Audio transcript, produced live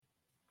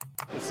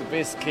It's the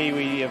best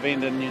Kiwi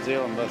event in New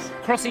Zealand, this.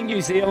 Crossing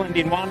New Zealand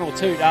in 1 or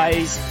 2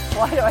 days.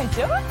 Why do I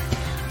do it?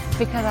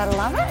 Because I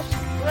love it.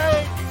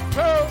 3,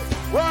 2,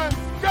 1,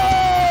 go!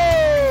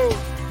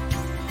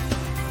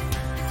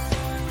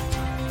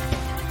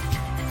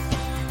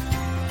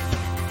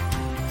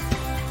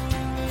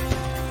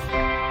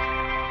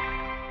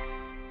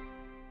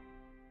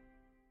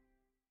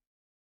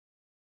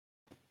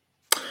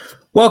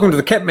 Welcome to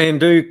the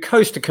Kathmandu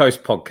Coast to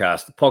Coast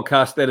podcast, the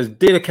podcast that is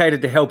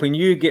dedicated to helping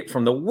you get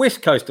from the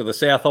west coast of the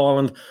South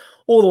Island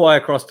all the way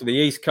across to the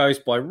east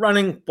coast by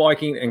running,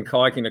 biking and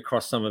kayaking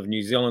across some of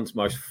New Zealand's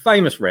most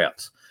famous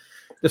routes.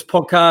 This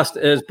podcast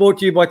is brought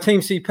to you by Team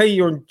CP,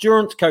 your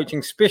endurance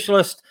coaching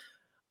specialist.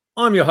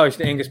 I'm your host,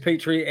 Angus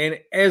Petrie, and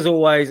as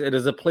always, it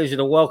is a pleasure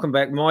to welcome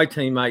back my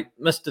teammate,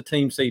 Mr.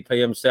 Team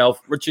CP himself,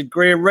 Richard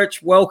Greer.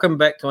 Rich, welcome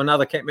back to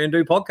another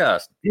Kathmandu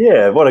podcast.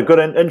 Yeah, what a good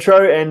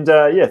intro, and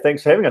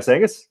thanks for having us,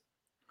 Angus.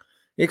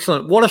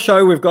 Excellent. What a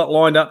show we've got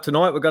lined up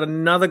tonight. We've got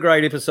another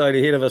great episode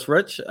ahead of us,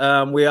 Rich.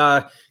 We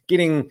are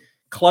getting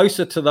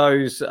closer to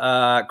those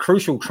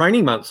crucial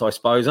training months, I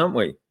suppose, aren't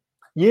we?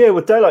 Yeah,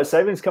 with daylight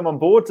savings come on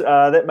board,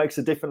 that makes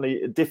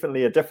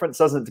definitely a difference,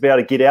 doesn't it, to be able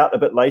to get out a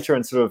bit later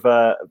and sort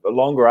of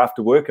longer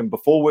after work and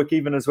before work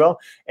even as well.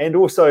 And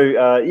also,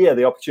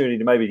 the opportunity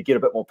to maybe get a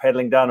bit more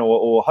paddling done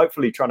or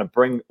hopefully trying to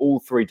bring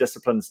all three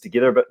disciplines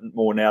together a bit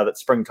more now that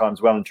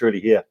springtime's well and truly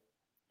here.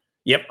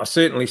 Yep, I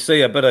certainly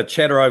see a bit of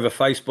chatter over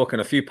Facebook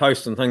and a few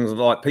posts and things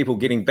like people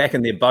getting back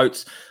in their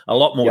boats, a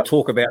lot more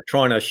talk about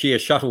trying to share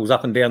shuttles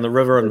up and down the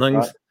river and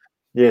things. Right.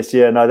 Yes,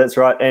 yeah, no, that's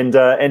right, and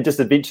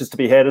just adventures to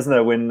be had, isn't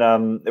there? When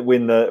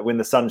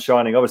the sun's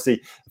shining, obviously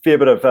a fair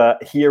bit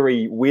of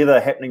hairy weather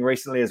happening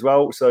recently as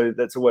well. So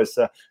that's always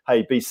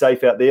hey, be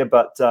safe out there,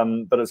 but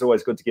it's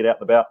always good to get out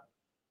and about.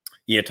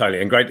 Yeah,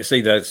 totally, and great to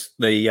see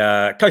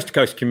the coast to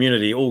coast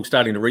community all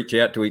starting to reach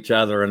out to each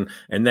other, and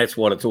that's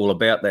what it's all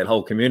about, that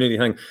whole community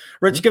thing.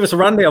 Rich, give us a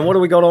rundown. What do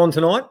we got on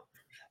tonight?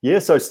 Yeah,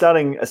 so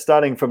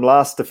starting from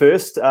last to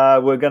first,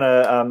 we're going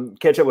to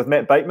catch up with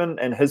Matt Bateman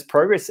and his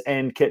progress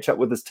and catch up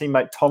with his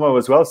teammate Tomo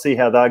as well, see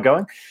how they're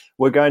going.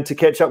 We're going to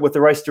catch up with the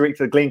race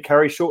director, Glenn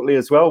Curry, shortly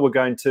as well. We're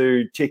going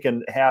to check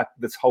in how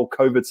this whole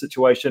COVID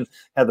situation,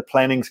 how the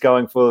planning's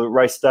going for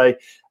race day,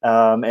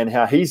 and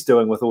how he's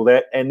doing with all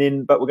that.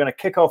 But we're going to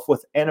kick off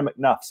with Anna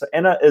McNuff. So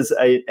Anna is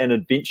an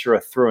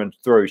adventurer through and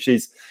through.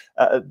 She's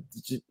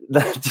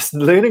just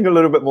learning a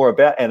little bit more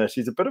about Anna.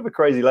 She's a bit of a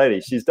crazy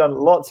lady. She's done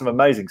lots of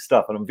amazing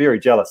stuff, and I'm very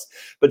jealous.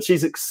 But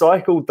she's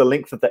cycled the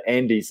length of the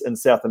Andes in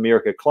South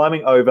America,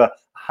 climbing over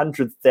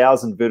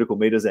 100,000 vertical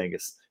meters,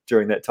 Angus,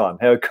 during that time.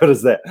 How good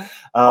is that?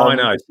 I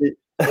know.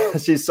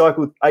 She's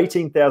cycled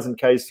 18,000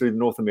 Ks through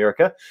North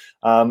America,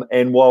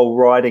 and while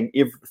riding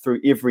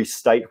through every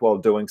state while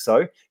doing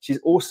so. She's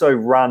also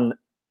run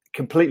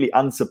completely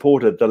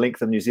unsupported the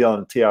length of New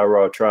Zealand Te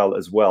Aroa Trail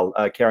as well,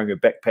 carrying her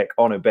backpack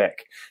on her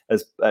back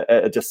as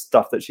just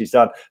stuff that she's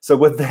done. So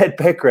with that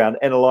background,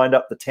 Anna lined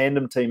up the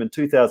tandem team in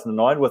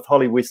 2009 with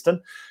Holly Woodhouse,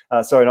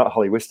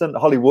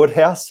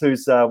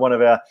 who's one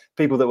of our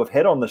people that we've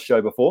had on this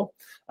show before.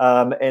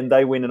 And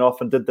they went off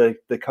and did the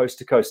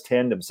coast-to-coast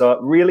tandem. So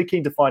really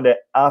keen to find out,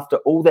 after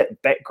all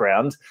that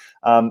background,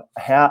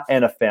 how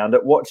Anna found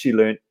it, what she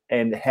learned,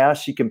 and how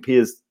she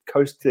compares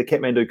the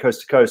Kathmandu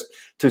Coast to Coast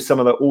to some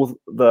of the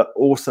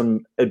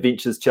awesome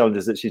adventures,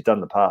 challenges that she's done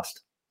in the past.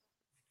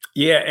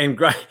 Yeah, and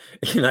great.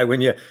 You know, when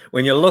you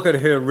look at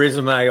her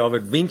resume of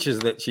adventures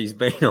that she's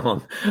been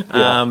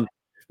on,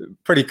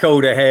 pretty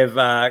cool to have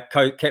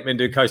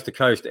Kathmandu Coast to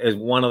Coast as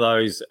one of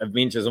those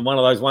adventures and one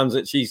of those ones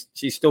that she's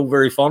still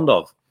very fond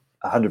of.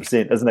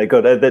 100%, isn't that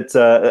good? That's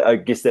I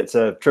guess that's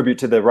a tribute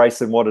to the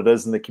race and what it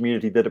is and the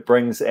community that it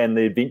brings and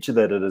the adventure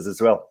that it is as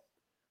well.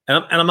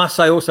 And I must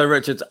say also,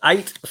 Rich, it's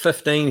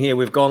 8:15 here.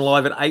 We've gone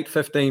live at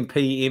 8:15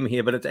 p.m.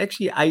 here, but it's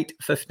actually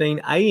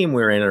 8:15 a.m.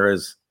 where Anna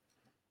is.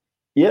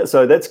 Yeah,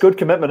 so that's good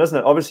commitment, isn't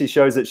it? Obviously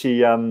shows that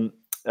she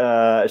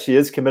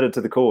is committed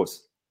to the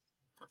cause.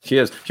 She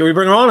is. Shall we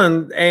bring her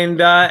on and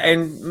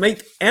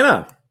meet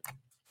Anna?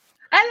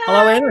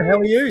 Hello, Anna. How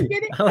are you?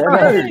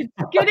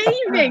 Good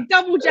evening.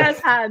 Double jazz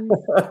hands.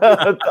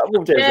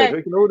 Double jazz hands.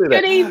 We can all do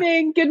that. Good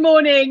evening. Good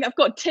morning. I've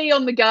got tea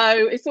on the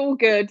go. It's all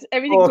good.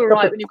 Everything's all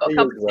right when you've got a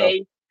cup of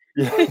tea.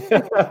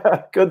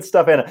 Yeah. Good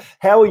stuff, Anna.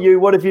 How are you?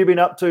 What have you been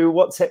up to?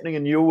 What's happening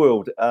in your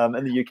world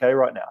in the UK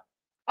right now?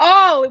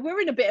 Oh,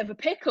 we're in a bit of a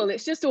pickle.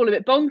 It's just all a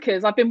bit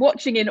bonkers. I've been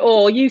watching in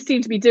awe. You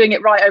seem to be doing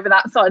it right over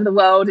that side of the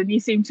world, and you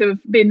seem to have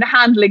been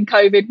handling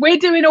COVID. We're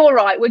doing all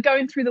right. We're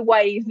going through the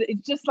waves.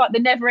 It's just like the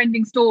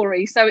never-ending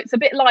story. So it's a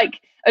bit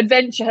like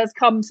adventure has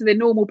come to the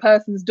normal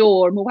person's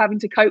door, and we're having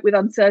to cope with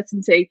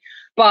uncertainty.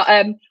 But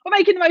we're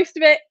making the most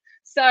of it.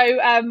 So,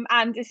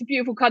 and it's a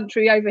beautiful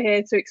country over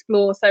here to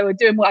explore. So we're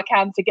doing what I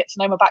can to get to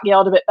know my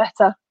backyard a bit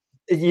better.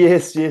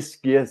 Yes,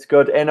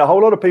 good. And a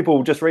whole lot of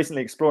people just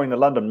recently exploring the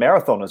London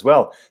Marathon as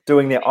well,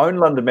 doing their own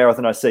London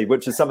Marathon, I see,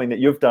 which is something that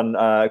you've done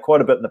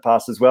quite a bit in the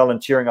past as well,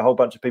 and cheering a whole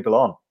bunch of people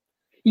on.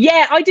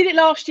 Yeah, I did it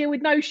last year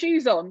with no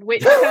shoes on,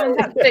 which sounds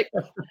fantastic.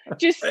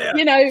 Just,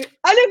 you know,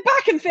 I look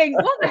back and think,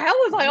 what the hell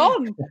was I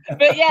on?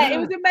 But yeah, it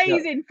was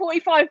amazing.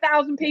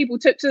 45,000 people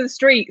took to the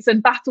streets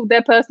and battled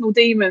their personal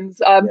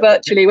demons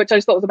virtually, which I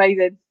just thought was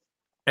amazing.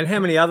 And how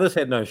many others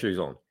had no shoes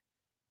on?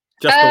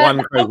 Just the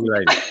one crazy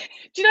lady.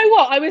 Do you know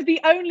what? I was the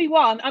only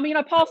one. I mean,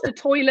 I passed a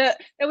toilet.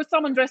 There was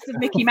someone dressed as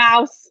Mickey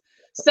Mouse.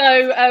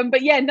 So,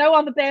 but yeah, no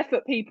other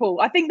barefoot people.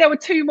 I think there were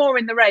 2 more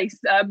in the race,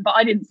 but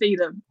I didn't see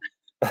them.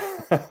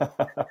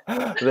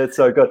 That's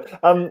so good.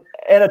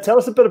 Anna, tell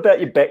us a bit about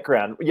your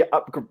background, your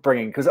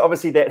upbringing, because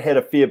obviously that had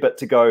a fair bit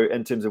to go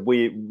in terms of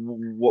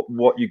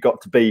what you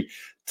got to be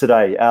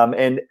today.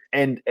 And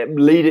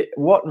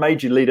what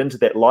made you lead into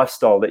that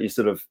lifestyle that you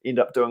sort of end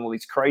up doing all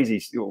these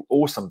crazy,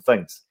 awesome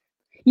things?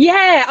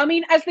 Yeah, I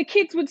mean, as the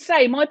kids would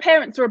say, my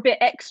parents are a bit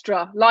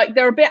extra, like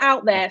they're a bit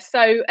out there.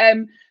 So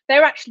they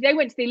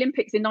went to the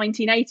Olympics in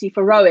 1980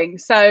 for rowing.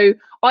 So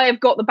I have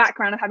got the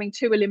background of having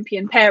 2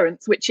 Olympian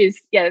parents, which is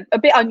a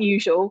bit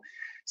unusual.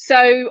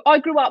 So I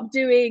grew up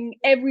doing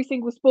every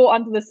single sport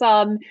under the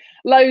sun,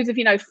 loads of,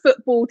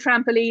 football,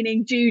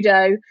 trampolining,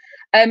 judo.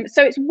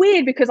 So it's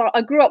weird because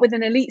I grew up with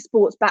an elite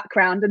sports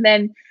background, and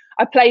then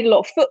I played a lot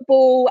of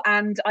football,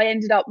 and I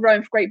ended up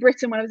rowing for Great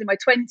Britain when I was in my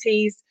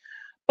 20s.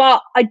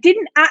 But I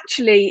didn't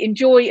actually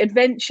enjoy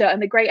adventure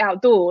and the great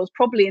outdoors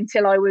probably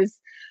until I was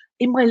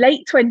in my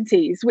late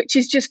 20s, which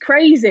is just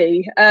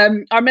crazy.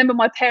 I remember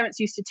my parents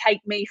used to take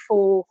me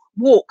for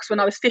walks when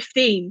I was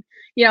 15,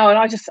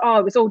 and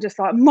it was all just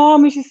like,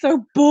 Mom, this is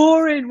so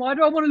boring. Why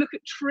do I want to look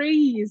at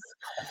trees?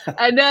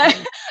 And now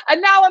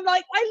I'm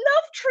like, I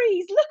love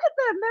trees. Look at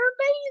them. They're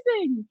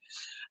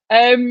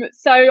amazing.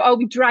 So I'll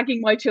be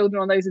dragging my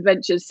children on those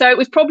adventures. So it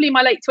was probably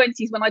my late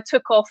 20s when I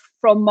took off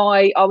from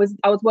I was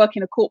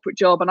working a corporate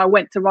job, and I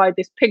went to ride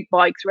this pink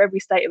bike through every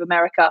state of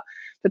America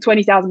for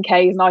 20,000 Ks.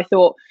 And I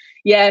thought,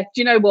 yeah, do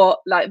you know what?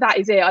 Like, that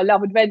is it. I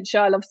love adventure.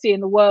 I love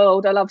seeing the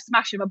world. I love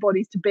smashing my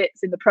bodies to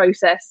bits in the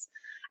process.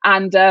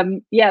 And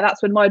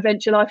that's when my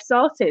adventure life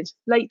started,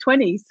 late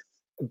 20s.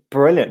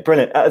 Brilliant.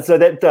 So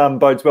that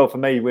bodes well for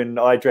me when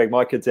I drag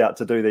my kids out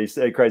to do these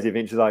crazy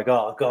adventures. Like,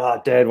 oh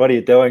God, Dad, what are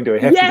you doing? Do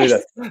we have to do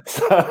this?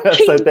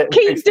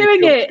 Keep doing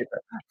it.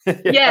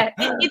 Yeah,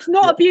 it's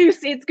not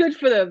abuse. It's good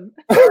for them.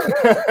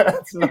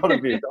 It's not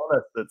abuse.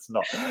 Honest, it's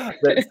not.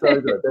 That's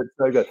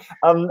so good.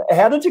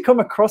 How did you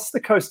come across the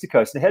Coast to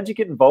Coast, and how did you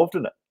get involved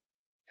in it?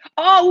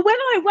 Oh,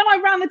 when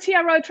I ran the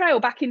TRO Trail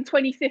back in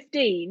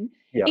 2015,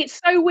 It's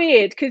so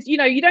weird because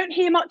you don't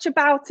hear much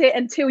about it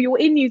until you're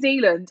in New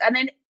Zealand, and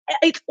then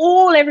it's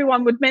all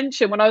everyone would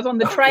mention when I was on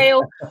the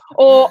trail.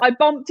 Or I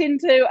bumped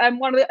into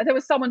there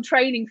was someone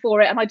training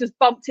for it, and I just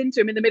bumped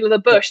into him in the middle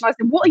of the bush, and I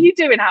said, "What are you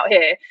doing out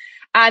here?"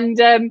 And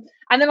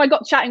then I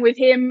got chatting with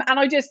him, and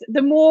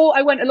the more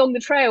I went along the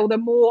trail, the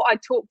more I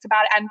talked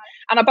about it,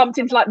 and I bumped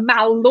into like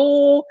Mal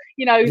Law,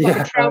 like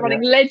a trail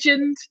running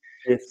legend.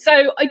 Yes.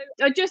 So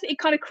it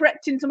kind of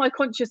crept into my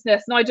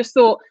consciousness, and I just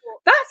thought,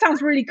 that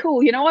sounds really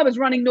cool. I was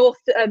running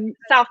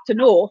south to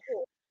north.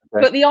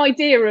 Okay. But the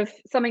idea of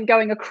something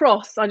going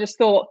across, I just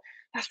thought,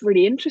 that's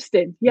really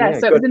interesting. Yeah,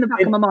 so it was in the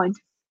back of my mind.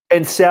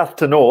 And south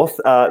to north,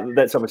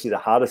 that's obviously the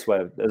hardest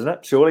way, isn't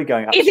it? Surely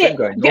going up. Is it?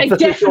 Going north. Yeah,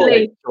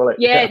 definitely. Surely.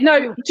 Yeah, no,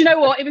 do you know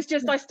what? It was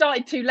just I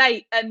started too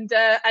late, and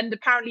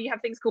apparently you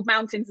have things called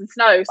mountains and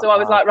snow. So I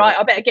was like, right,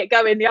 I better get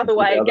going the other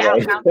way and get out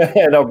of the mountains.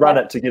 And I'll run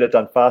it to get it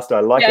done faster.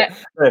 I like it. I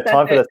don't have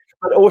time for this.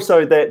 But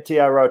also that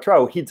TRO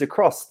Trail heads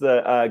across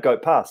the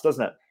Goat Pass,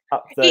 doesn't it?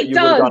 You would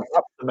have gone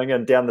up the Minga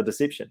and down the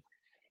Deception.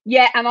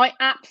 Yeah, and I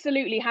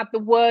absolutely had the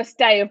worst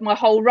day of my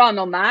whole run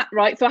on that,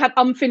 right? So I had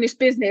unfinished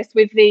business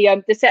with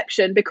the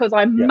Deception because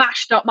I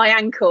mashed up my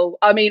ankle.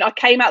 I mean, I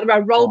came out there, I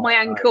rolled my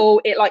ankle,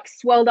 it like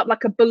swelled up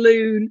like a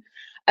balloon.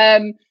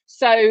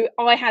 So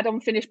I had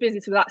unfinished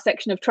business with that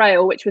section of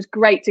trail, which was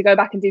great to go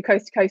back and do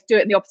coast to coast, do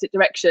it in the opposite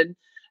direction,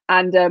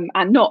 and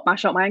not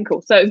mash up my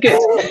ankle. So it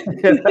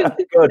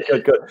was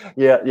good. Good.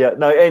 Yeah.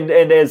 No, and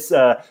as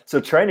so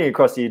training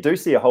across here, you do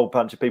see a whole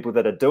bunch of people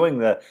that are doing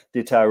the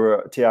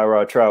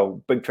TRO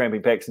Trail, big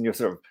tramping packs, and you're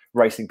sort of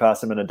racing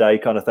past them in a day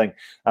kind of thing.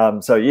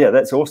 So yeah,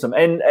 that's awesome.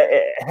 And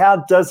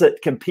how does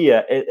it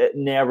compare,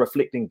 now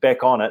reflecting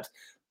back on it,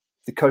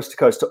 the coast to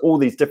coast, to all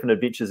these different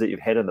adventures that you've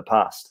had in the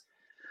past?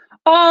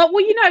 Well,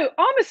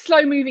 I'm a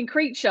slow-moving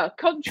creature,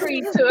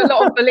 contrary to a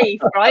lot of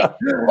belief, right?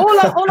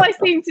 All I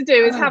seem to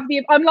do is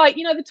I'm like,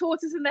 the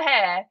tortoise and the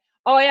hare.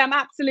 I am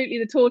absolutely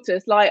the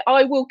tortoise. Like,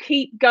 I will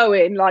keep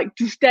going, like,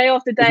 just day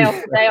after day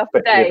after day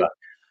after day.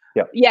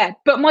 Yeah.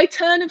 But my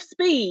turn of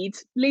speed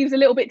leaves a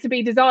little bit to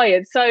be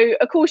desired. So,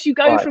 of course, you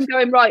go from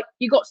going, right,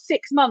 you got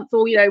 6 months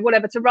or,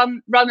 whatever to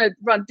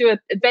do an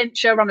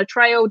adventure, run a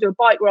trail, do a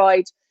bike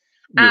ride.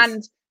 Yes.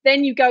 And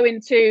then you go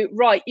into,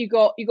 right, you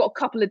got a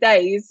couple of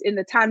days in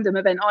the tandem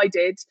event I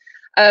did.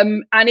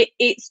 And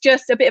it's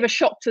just a bit of a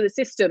shock to the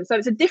system. So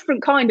it's a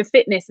different kind of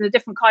fitness and a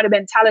different kind of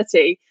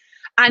mentality.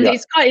 And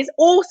it's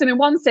awesome in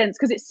one sense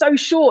because it's so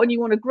short and you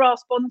want to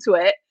grasp onto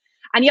it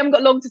and you haven't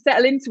got long to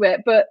settle into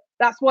it. But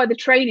that's why the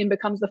training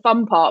becomes the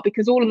fun part,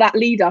 because all of that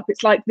lead up,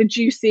 it's like the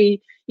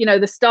juicy,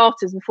 the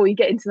starters before you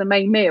get into the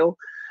main meal.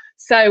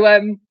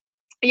 So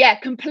yeah,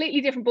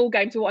 completely different ball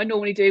game to what I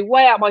normally do,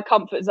 way out my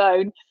comfort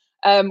zone,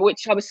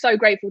 which I was so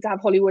grateful to have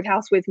Holly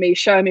Woodhouse with me,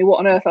 showing me what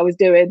on earth I was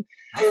doing.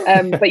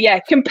 But yeah,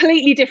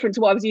 completely different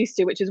to what I was used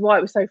to, which is why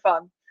it was so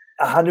fun.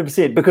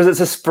 100%, because it's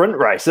a sprint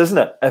race, isn't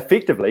it?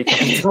 Effectively.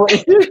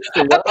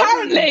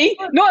 Apparently,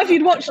 not if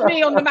you'd watched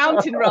me on the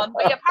mountain run,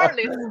 but yeah,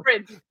 apparently it's a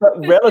sprint.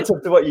 But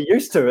relative to what you're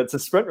used to, it's a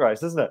sprint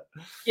race, isn't it?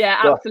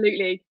 Yeah,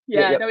 absolutely.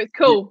 Yeah, Yeah. no, it's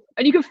cool.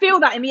 And you can feel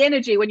that in the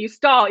energy when you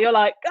start. You're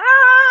like,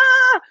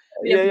 ah!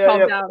 You have to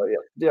calm down.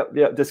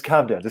 Yeah. Just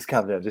calm down.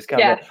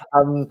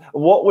 down.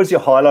 What was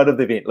your highlight of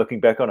the event, looking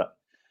back on it?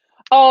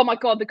 Oh my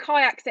God, the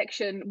kayak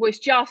section was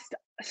just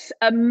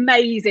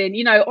amazing.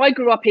 You know, I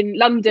grew up in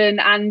London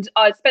and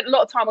I spent a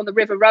lot of time on the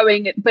river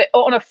rowing, but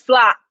on a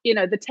flat, you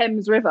know, the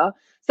Thames River.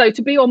 So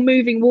to be on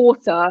moving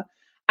water,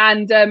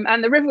 and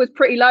the river was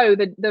pretty low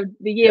the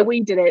year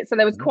we did it. So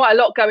there was quite a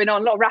lot going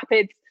on, a lot of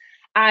rapids,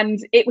 and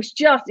it was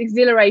just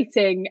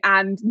exhilarating.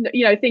 And,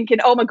 you know, thinking,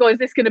 oh my God, is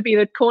this going to be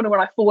the corner when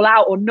I fall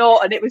out or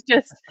not? And it was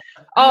just,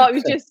 I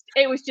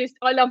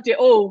loved it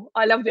all.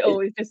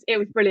 It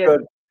was brilliant.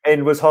 Good.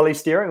 And was Holly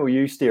steering or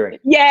you steering?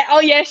 Yeah.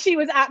 Oh, yeah. She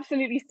was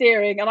absolutely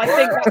steering, and I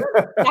think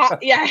that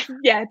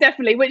yeah,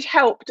 definitely, which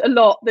helped a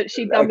lot that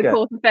she'd done the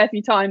course a fair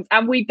few times,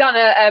 and we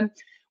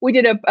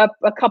did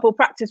a couple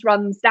practice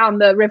runs down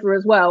the river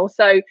as well,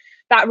 so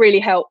that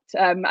really helped,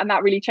 and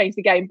that really changed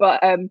the game.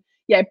 But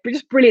yeah,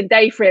 just brilliant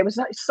day for it. It was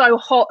like so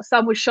hot,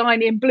 sun was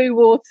shining, blue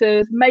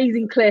waters,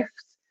 amazing cliffs.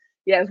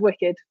 Yeah, it was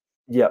wicked.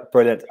 Yeah,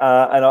 brilliant.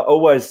 And I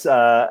always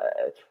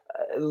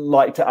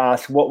like to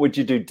ask, what would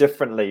you do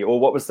differently, or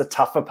what was the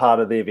tougher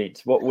part of the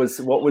event? What was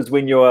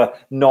when you were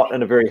not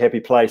in a very happy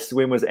place?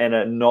 When was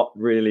Anna not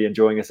really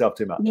enjoying herself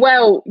too much?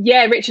 Well,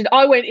 yeah, Richard,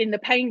 I went in the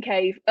pain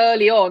cave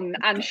early on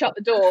and shut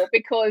the door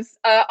because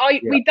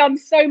we'd done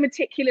so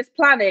meticulous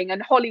planning,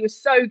 and Holly was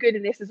so good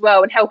in this as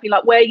well, and helping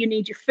like where you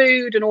need your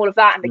food and all of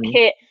that, and the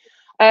kit.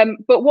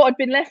 But what had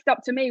been left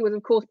up to me was,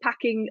 of course,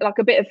 packing like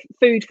a bit of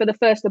food for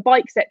the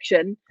bike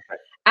section.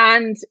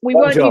 And we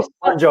weren't used to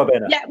one job,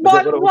 Anna. Yeah,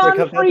 one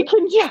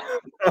freaking job.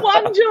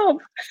 One job.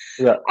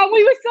 Yeah. And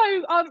we were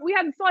so we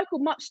hadn't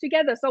cycled much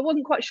together, so I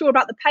wasn't quite sure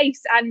about the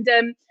pace. And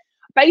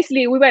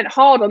basically we went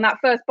hard on that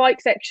first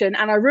bike section,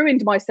 and I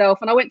ruined myself,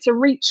 and I went to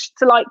reach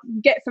to like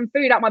get some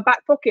food out my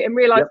back pocket and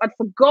realized I'd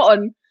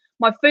forgotten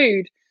my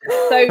food.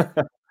 So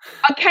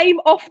I came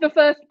off the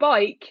first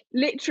bike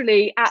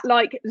literally at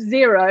like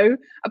 0,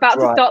 about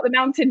to start the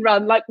mountain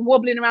run, like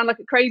wobbling around like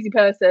a crazy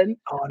person.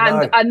 Oh,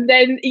 no. And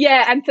then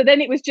so then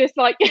it was just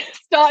like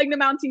starting the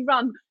mountain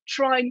run,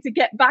 trying to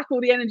get back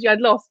all the energy I'd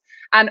lost.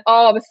 And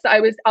I was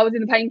in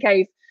the pain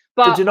cave.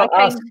 But did you not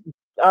ask?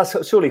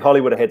 Surely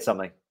Holly would have had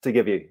something to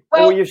give you.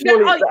 Well, or you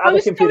surely the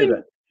other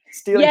competitor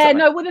stealing something.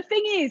 No. Well, the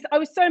thing is, I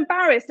was so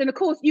embarrassed, and of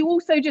course, you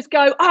also just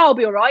go, oh, "I'll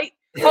be all right.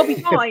 I'll be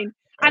fine."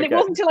 And it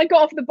wasn't until I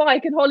got off the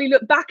bike and Holly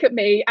looked back at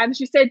me and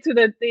she said to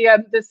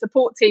the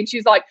support team, she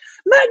was like,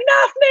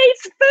 "McNuff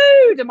needs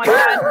food." And my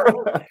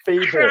dad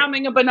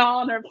cramming a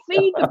banana,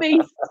 feed the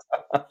beast.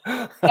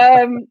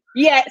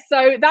 Yeah,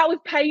 so that was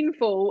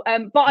painful.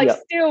 But I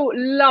still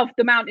loved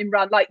the mountain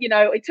run. Like, you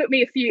know, it took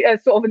me a few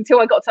sort of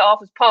until I got to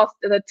Arthur's Pass,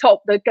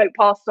 the Goat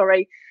Pass,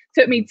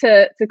 took me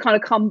to kind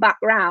of come back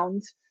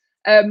round.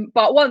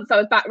 But once I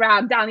was back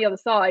round down the other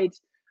side,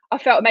 I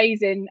felt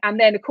amazing. And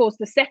then, of course,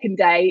 the second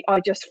day, I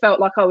just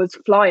felt like I was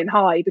flying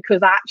high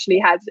because I actually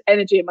had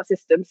energy in my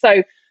system.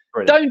 So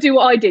don't do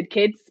what I did,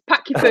 kids.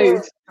 Pack your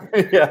food.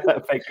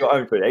 Pack your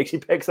own food. Actually,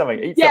 pack something.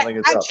 Eat something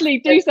as well. Actually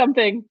do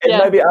something. And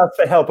maybe ask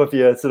for help if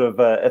you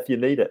if you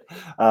need it.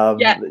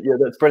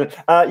 That's brilliant.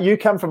 You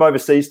come from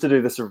overseas to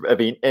do this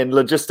event, and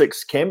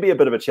logistics can be a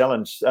bit of a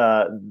challenge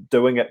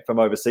doing it from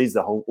overseas.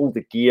 All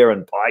the gear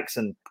and bikes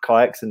and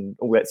kayaks and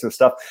all that sort of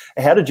stuff.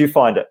 How did you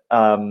find it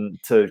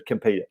to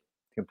compete?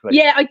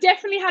 Yeah, I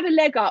definitely had a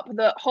leg up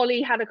that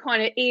Holly had a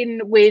kind of in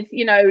with,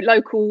 you know,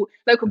 local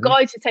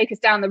guides to take us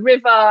down the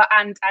river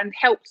and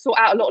help sort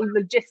out a lot of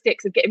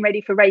logistics of getting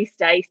ready for race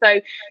day.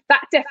 So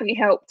that definitely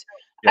helped.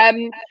 Yeah.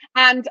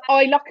 And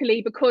I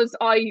luckily, because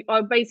I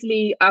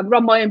basically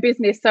run my own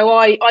business, so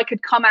I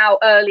could come out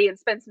early and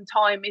spend some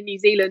time in New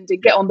Zealand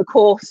and get on the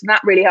course, and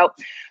that really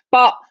helped.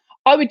 But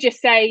I would just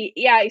say,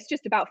 it's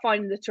just about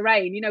finding the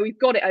terrain. You know, we've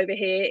got it over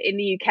here in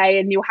the UK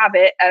and you'll have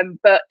it.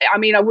 But I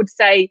mean, I would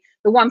say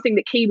the one thing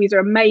that Kiwis are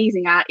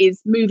amazing at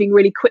is moving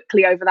really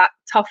quickly over that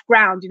tough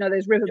ground, you know,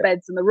 those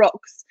riverbeds and the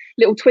rocks,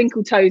 little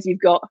twinkle toes you've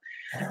got.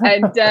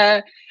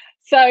 And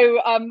so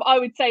I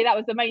would say that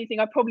was the main thing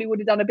I probably would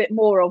have done a bit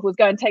more of, was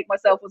go and take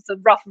myself on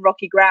some rough and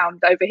rocky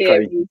ground over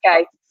here in the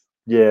UK.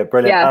 Yeah,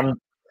 brilliant. Yeah.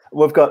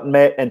 We've got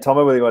Matt and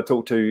Tomo we want to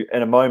talk to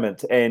in a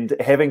moment. And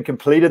having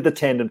completed the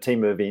tandem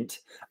team event,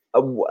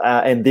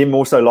 and them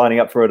also lining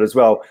up for it as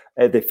well,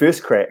 their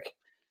first crack,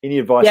 any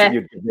advice that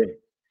you'd give them?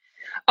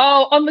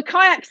 Oh, on the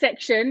kayak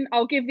section,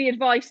 I'll give the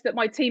advice that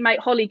my teammate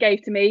Holly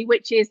gave to me,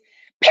 which is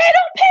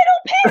pedal, pedal,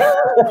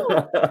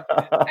 pedal.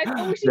 That's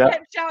all she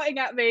kept shouting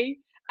at me.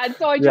 And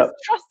so I just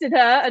trusted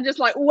her and just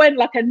like went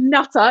like a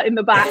nutter in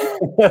the back.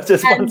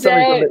 Just want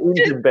something from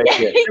the engine back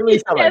there. Give me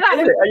something.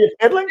 Are you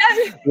pedaling?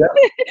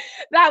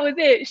 That was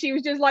it. She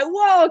was just like,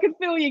 whoa, I can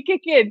feel you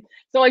kick in.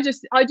 So I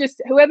just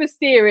whoever's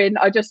steering,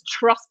 I just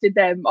trusted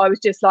them. I was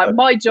just like,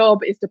 my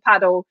job is to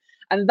paddle,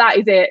 and that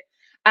is it.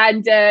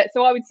 And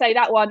so I would say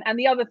that one. And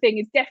the other thing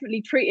is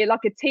definitely treat it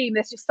like a team.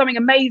 There's just something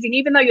amazing,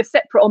 even though you're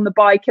separate on the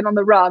bike and on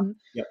the run,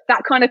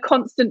 that kind of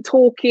constant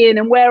talking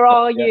and where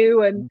are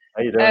you? And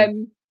how you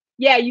doing?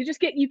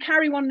 you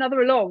carry one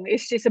another along.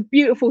 It's just a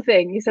beautiful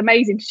thing. It's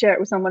amazing to share it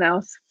with someone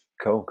else.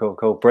 Cool.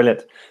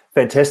 Brilliant.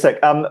 Fantastic.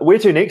 Where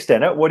to next,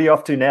 Anna? What are you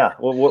off to now?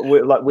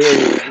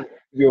 Where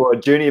your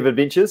journey of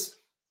adventures?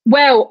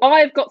 Well,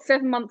 I've got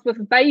 7 months worth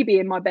of baby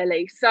in my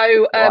belly.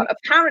 So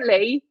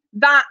apparently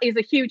that is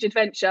a huge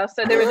adventure.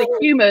 So there is a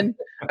human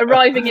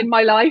arriving in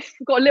my life.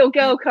 I've got a little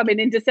girl coming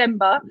in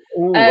December.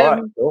 Ooh, right.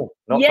 Cool.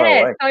 Not far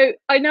away. So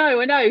I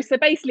know. So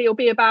basically it'll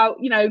be about,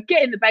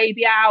 getting the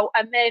baby out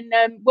and then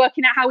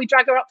working out how we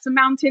drag her up some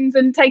mountains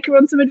and take her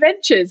on some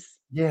adventures.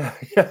 Yeah.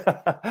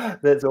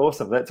 That's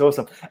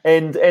awesome.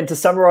 And to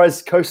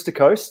summarize coast to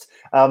coast,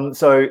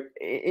 so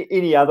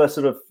any other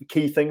sort of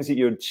key things that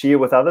you would share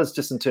with others,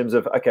 just in terms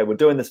of, okay, we're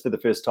doing this for the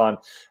first time,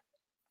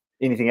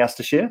 anything else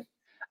to share?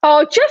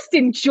 Oh, just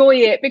enjoy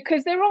it,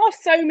 because there are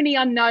so many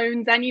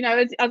unknowns. And,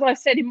 as I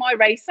said in my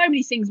race, so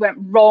many things went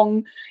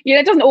wrong.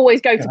 It doesn't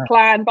always go to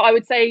plan, but I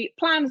would say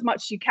plan as much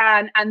as you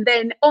can. And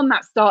then on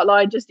that start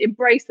line, just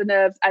embrace the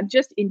nerves and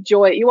just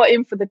enjoy it. You are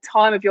in for the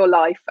time of your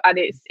life. And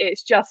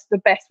it's just the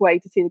best way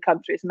to see the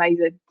country. It's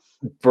amazing.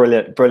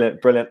 Brilliant.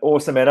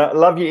 Awesome, Anna.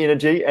 Love your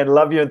energy and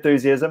love your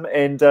enthusiasm.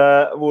 And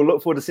we'll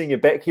look forward to seeing you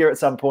back here at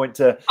some point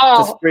to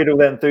spread all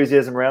that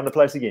enthusiasm around the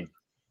place again.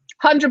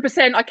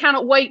 100%. I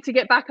cannot wait to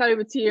get back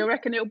over to you. I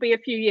reckon it'll be a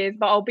few years,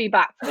 but I'll be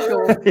back for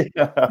sure.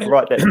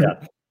 Write that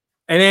down.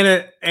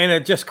 And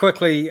Anna, just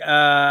quickly,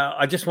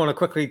 I just want to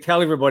quickly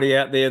tell everybody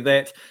out there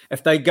that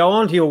if they go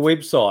onto your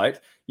website,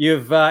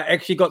 you've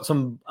actually got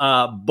some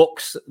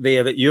books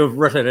there that you've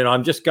written, and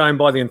I'm just going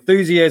by the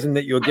enthusiasm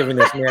that you're giving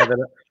us now.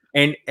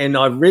 And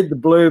I read the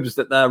blurbs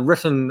that they're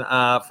written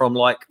from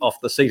like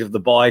off the seat of the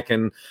bike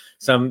and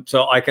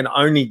so I can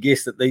only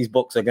guess that these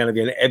books are going to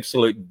be an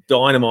absolute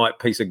dynamite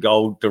piece of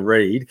gold to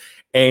read.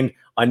 And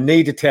I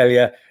need to tell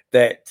you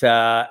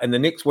that in the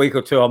next week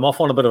or two, I'm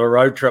off on a bit of a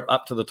road trip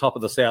up to the top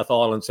of the South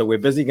Island. So we're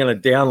busy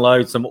going to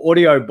download some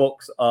audio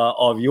books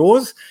of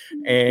yours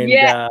and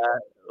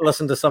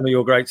listen to some of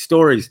your great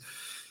stories.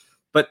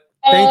 But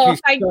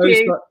thank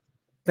you.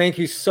 Thank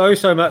you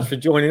so much for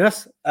joining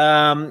us,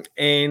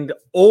 and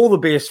all the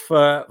best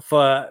for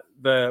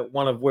the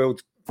one of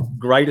world's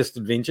greatest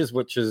adventures,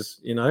 which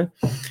is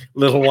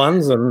little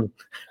ones, and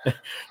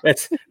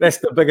that's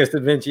the biggest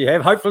adventure you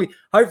have.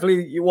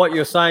 Hopefully, what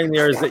you're saying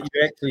there is that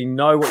you actually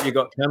know what you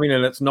got coming,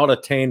 and it's not a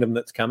tandem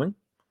that's coming.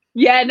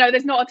 Yeah, no,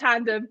 there's not a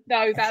tandem.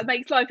 No, that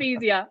makes life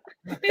easier.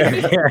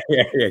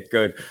 yeah,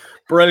 good,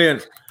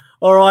 brilliant.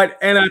 All right,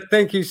 Anna,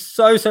 thank you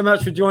so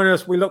much for joining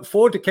us. We look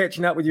forward to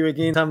catching up with you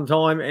again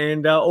sometime,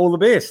 and all the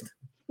best.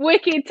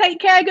 Wicked. Take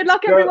care. Good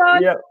luck,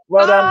 everyone. Yeah,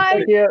 well done.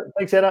 Take care.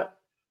 Thanks, Anna.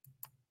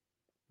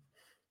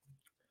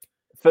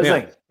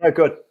 Fizzing.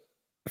 Good.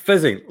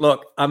 Fizzing.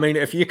 Look, I mean,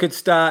 if you could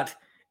start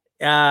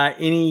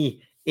any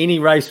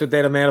race with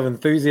that amount of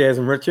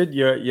enthusiasm, Richard,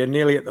 you're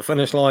nearly at the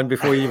finish line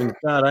before you even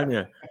start, aren't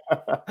you?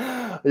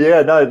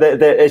 Yeah, no,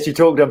 that as you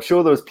talked, I'm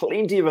sure there was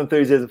plenty of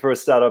enthusiasm for a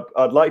start.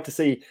 I'd like to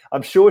see,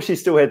 I'm sure she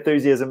still had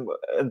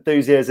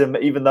enthusiasm,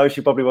 even though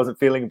she probably wasn't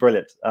feeling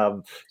brilliant.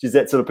 She's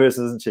that sort of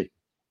person, isn't she?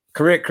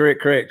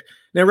 Correct.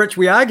 Now, Rich,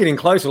 we are getting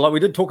closer. Like we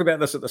did talk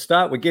about this at the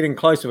start. We're getting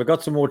closer. We've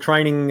got some more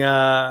training,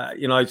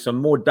 some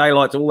more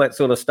daylights, all that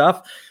sort of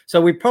stuff. So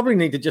we probably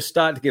need to just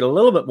start to get a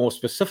little bit more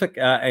specific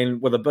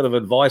and with a bit of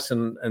advice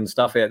and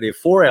stuff out there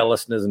for our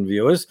listeners and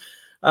viewers.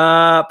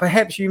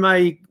 Perhaps you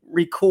may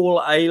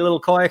recall a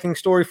little kayaking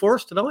story for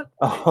us tonight.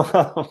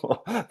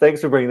 Oh, thanks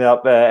for bringing that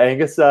up,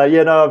 Angus. I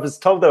was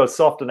told they were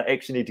soft and I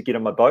actually need to get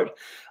on my boat,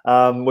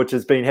 which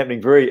has been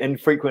happening very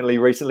infrequently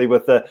recently.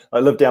 I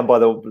live down by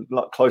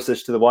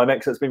closest to the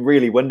Waimak, so it's been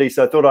really windy.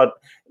 So I thought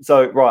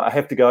I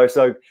have to go.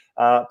 So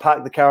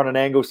park the car on an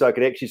angle so I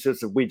could actually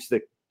sort of wedge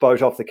the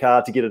boat off the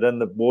car to get it in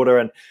the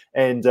water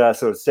and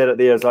sort of set it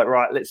there. I was like,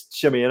 right, let's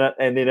shimmy in it.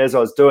 And then as I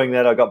was doing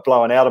that, I got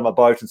blown out of my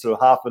boat and sort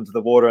of half into the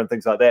water and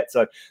things like that.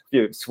 So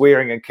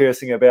swearing and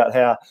cursing about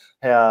how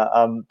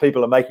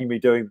people are making me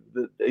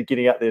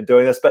getting out there and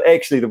doing this. But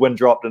actually the wind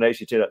dropped and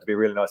actually turned out to be a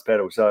really nice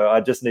paddle. So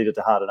I just needed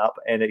to harden up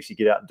and actually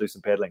get out and do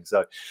some paddling.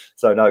 So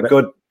no,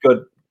 good.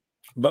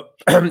 But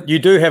you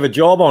do have a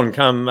job on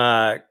come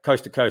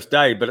Coast to Coast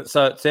Day, but it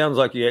sounds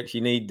like you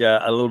actually need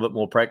a little bit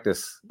more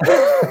practice.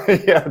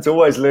 Yeah, it's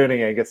always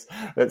learning, Angus.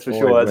 That's for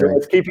sure.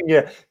 It's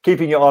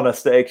keeping you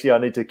honest. Actually, I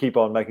need to keep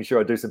on making sure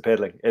I do some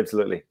paddling.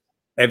 Absolutely.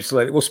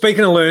 Well,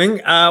 speaking of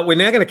learning, we're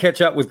now going to catch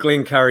up with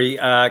Glenn Curry,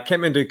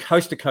 Kathmandu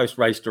Coast to Coast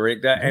race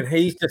director, and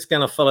he's just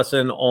going to fill us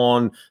in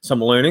on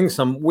some learning,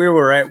 where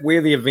we're at,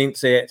 where the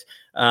event's at,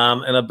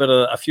 and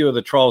a few of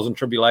the trials and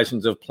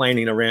tribulations of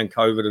planning around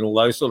COVID and all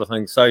those sort of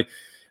things. So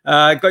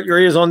Got your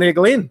ears on there,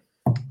 Glenn?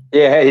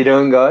 Yeah, how you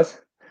doing, guys?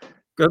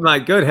 Good,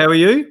 mate. Good. How are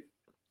you?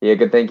 Yeah,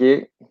 good, thank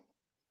you.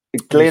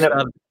 Glenn, Have you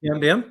started the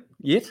countdown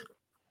yet?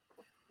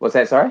 What's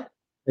that, sorry?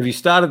 Have you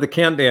started the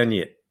countdown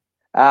yet?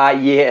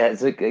 Yeah,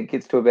 it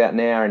gets to about an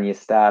hour and you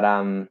start,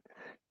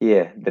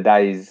 the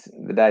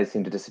days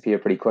seem to disappear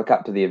pretty quick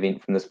up to the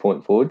event from this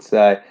point forward.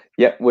 So,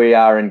 yep, we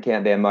are in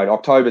countdown mode.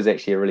 October is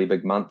actually a really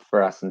big month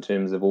for us in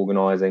terms of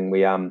organising.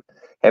 We have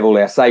all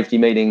our safety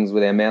meetings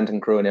with our mountain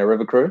crew and our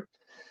river crew.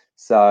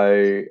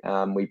 So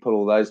we put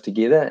all those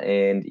together,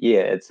 and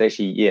it's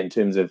actually in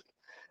terms of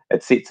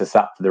it sets us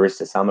up for the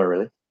rest of summer,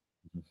 really.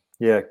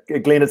 Yeah,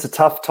 Glenn, it's a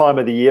tough time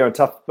of the year and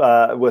tough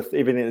with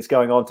everything that's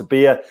going on to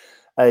be a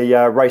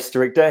race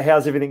director.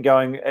 How's everything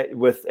going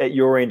at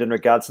your end in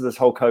regards to this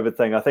whole COVID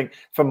thing? I think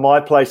from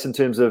my place in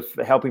terms of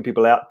helping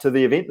people out to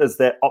the event, there's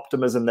that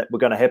optimism that we're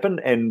going to happen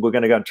and we're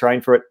going to go and train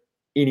for it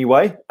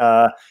anyway.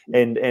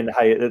 And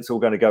hey, it's all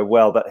going to go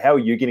well. But how are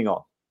you getting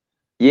on?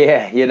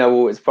 Yeah,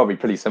 well, it's probably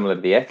pretty similar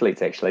to the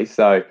athletes, actually.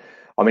 So,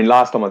 I mean,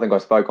 last time I think I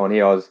spoke on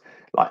here, I was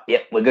like,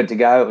 yep, we're good to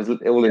go. It was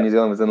all in New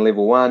Zealand was in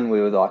level 1.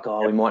 We were like,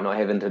 we might not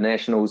have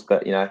internationals,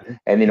 but, and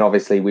then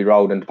obviously we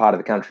rolled into part of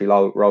the country,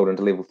 rolled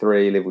into level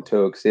 3, level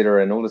 2,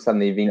 etc. And all of a sudden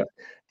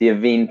the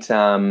event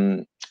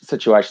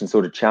situation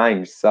sort of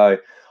changed. So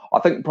I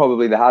think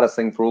probably the hardest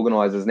thing for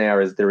organisers now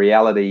is the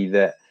reality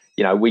that,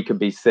 we could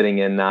be sitting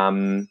in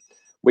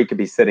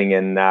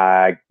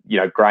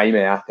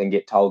Greymouth and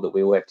get told that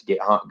we will have to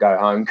go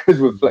home because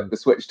we've flicked the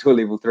switch to a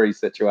level 3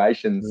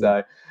 situation.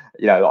 So,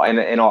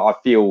 and I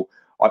feel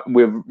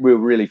we're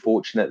really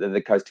fortunate that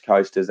the Coast to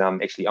Coast is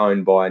actually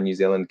owned by a New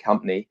Zealand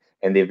company,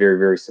 and they're very,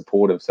 very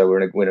supportive. So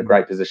we're in a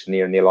great position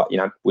there, and they're like,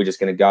 we're just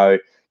going to go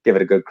give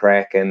it a good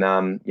crack, and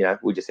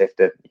we just have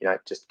to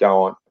just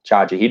go on,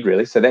 charge ahead,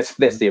 really. So that's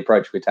the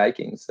approach we're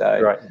taking.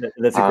 So right,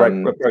 that's a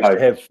great approach to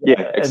have.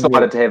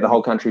 Excited to have the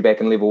whole country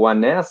back in level 1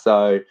 now.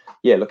 So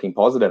looking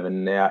positive,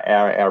 and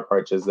our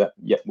approach is that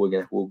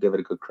we'll give it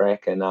a good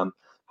crack, and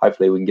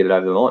hopefully we can get it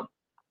over the line.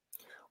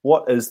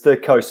 What is the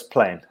Coast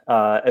plan?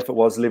 If it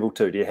was level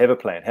 2, do you have a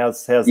plan?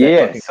 How's that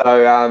looking?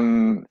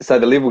 So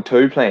the level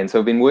 2 plan. So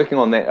I've been working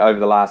on that over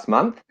the last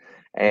month,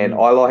 and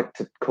I like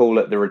to call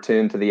it the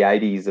return to the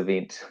 80s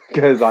event,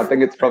 because I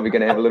think it's probably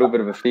going to have a little bit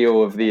of a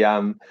feel of the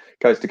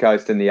Coast to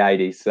Coast in the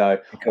 80s. So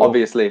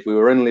obviously, if we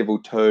were in level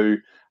 2,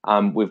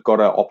 we've got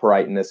to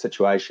operate in a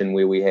situation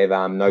where we have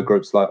no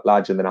groups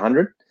larger than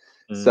 100.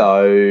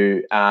 So,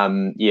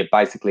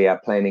 basically our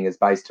planning is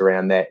based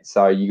around that.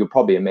 So you could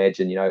probably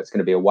imagine, it's going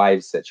to be a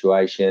wave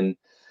situation.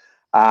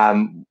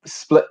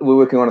 We're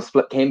working on a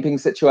split camping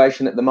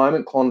situation at the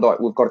moment. Klondike,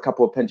 we've got a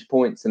couple of pinch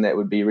points, and that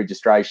would be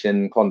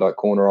registration, Klondike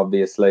Corner,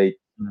 obviously,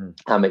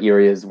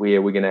 areas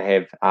where we're going to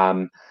have,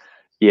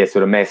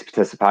 sort of mass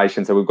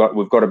participation. So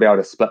we've got to be able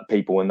to split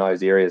people in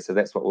those areas. So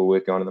that's what we're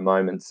working on at the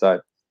moment.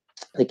 So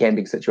the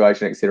camping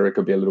situation, etc.,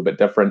 could be a little bit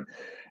different.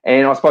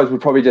 And I suppose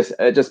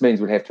it just means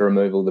we'd have to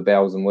remove all the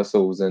bells and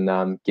whistles and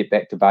get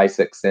back to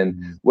basics,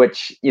 and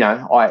which,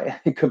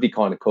 it could be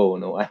kind of cool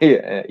in a way.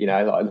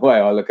 Like the way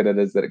I look at it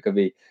is that it could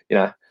be,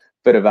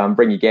 bit of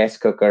bring your gas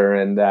cooker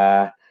and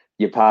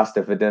your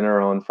pasta for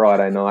dinner on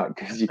Friday night,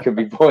 because you could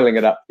be boiling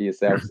it up for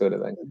yourself, sort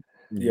of thing.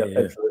 Yeah,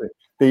 absolutely.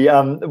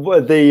 And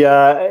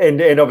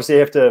obviously you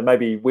have to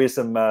maybe wear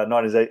some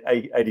 90s,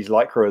 80s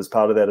lycra as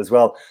part of that as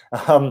well.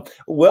 I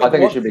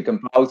think it should be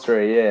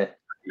compulsory. Yeah.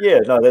 Yeah,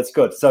 no, that's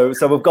good. So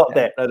we've got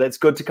that. That's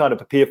good to kind of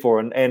prepare for,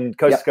 and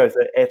Coast to Coast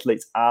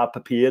athletes are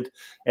prepared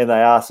and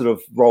they are sort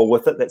of roll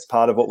with it. That's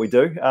part of what we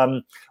do.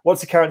 What's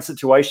the current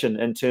situation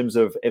in terms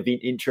of event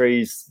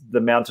entries,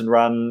 the mountain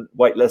run,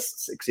 wait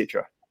lists,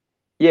 etc.?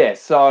 Yeah,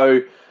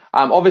 so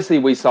obviously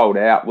we sold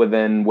out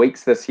within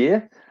weeks this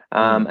year.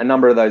 A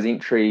number of those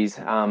entries,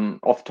 off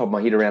the top of my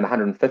head, around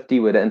 150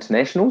 were to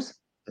internationals.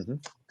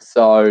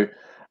 So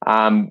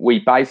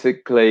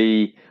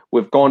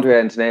we've gone to our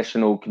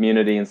international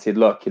community and said,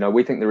 look,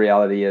 we think the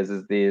reality is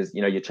there's,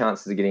 your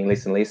chances are getting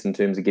less and less in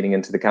terms of getting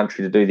into the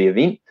country to do the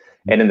event.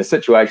 And in the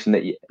situation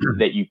that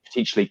you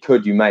potentially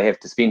you may have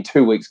to spend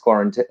 2 weeks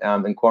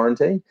in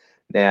quarantine.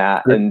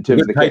 Now, in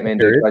terms of the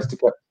Kathmandu Coast to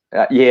Coast,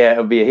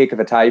 it'll be a heck of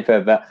a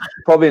taper, but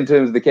probably in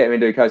terms of the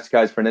Kathmandu Coast to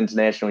Coast for an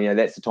international,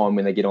 that's the time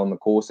when they get on the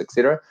course,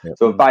 etc.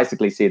 So we've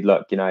basically said,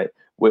 look,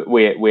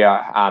 we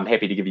are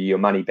happy to give you your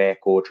money back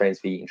or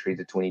transfer your entry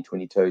to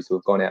 2022. So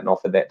we've gone out and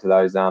offered that to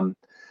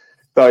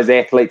those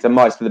athletes, and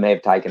most of them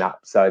have taken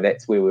up. So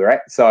that's where we're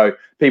at. So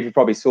people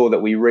probably saw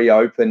that we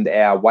reopened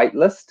our wait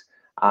list.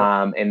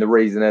 And the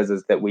reason is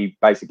that we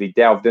basically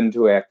delved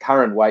into our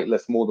current wait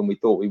list more than we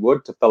thought we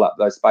would to fill up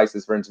those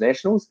spaces for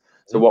internationals.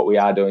 So what we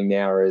are doing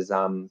now is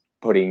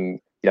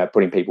putting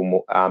people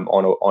more,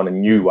 on a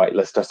new wait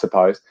list, I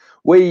suppose.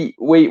 We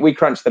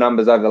crunched the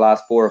numbers over the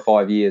last 4 or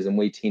 5 years, and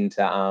we tend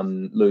to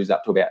lose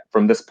up to about,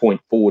 from this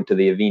point forward to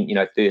the event,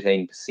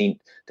 13%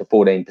 to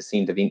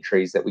 14% of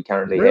entries that we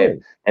currently have,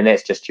 and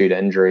that's just due to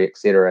injury,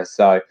 etc.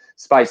 So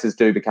spaces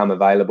do become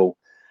available.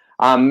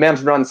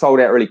 Mountain run sold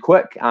out really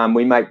quick.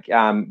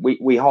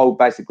 We hold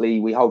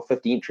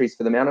 50 entries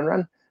for the mountain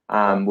run.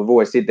 We've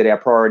always said that our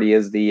priority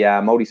is the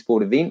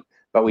multi-sport event,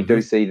 but we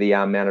do see the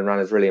mountain run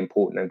as really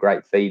important and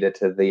great feeder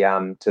to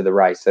the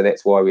race. So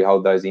that's why we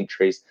hold those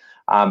entries.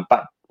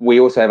 But we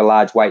also have a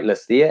large wait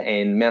list there,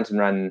 and mountain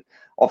run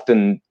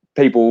often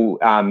people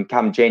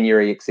come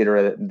January,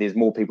 etc. There's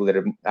more people that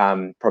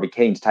are probably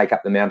keen to take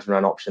up the mountain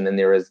run option than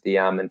there is the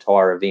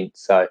entire event.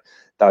 So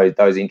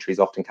those entries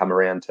often come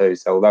around too.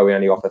 So although we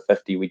only offer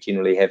 50, we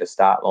generally have a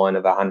start line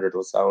of 100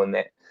 or so in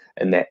that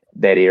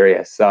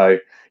area. So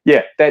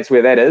yeah, that's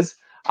where that is.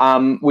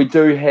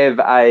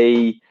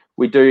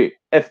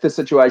 If the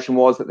situation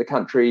was that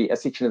a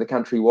section of the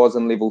country was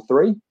in level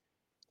 3,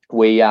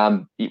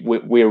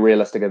 we're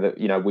realistic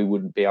that we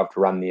wouldn't be able to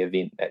run the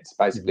event. That's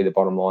basically the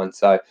bottom line.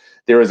 So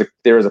there is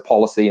a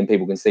policy, and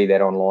people can see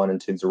that online in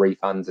terms of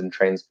refunds and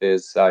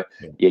transfers. So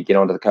get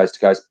onto the Coast to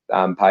Coast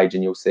page,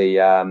 and you'll see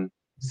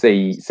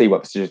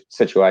what the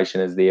situation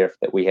is there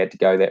if we had to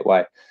go that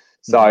way.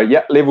 So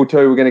level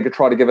 2, we're going to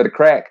try to give it a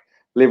crack.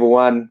 Level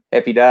 1,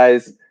 happy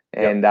days,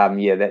 and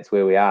that's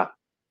where we are.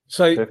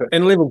 So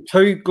in level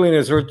 2, Glenn,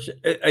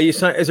 are you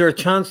saying is there a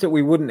chance that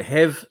we wouldn't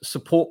have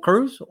support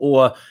crews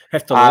or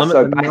have to limit?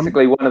 So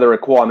basically, one of the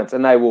requirements,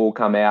 and they will all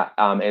come out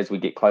as we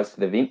get close to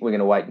the event. We're going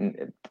to wait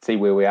and see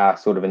where we are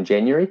sort of in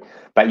January.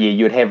 But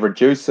you'd have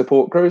reduced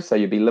support crews, so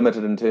you'd be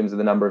limited in terms of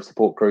the number of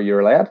support crew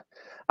you're allowed.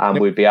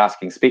 We'd be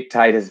asking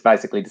spectators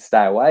basically to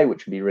stay away,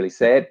 which would be really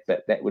sad,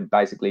 but that would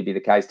basically be the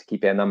case to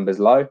keep our numbers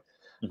low.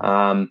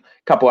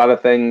 Couple other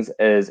things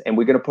is, and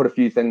we're going to put a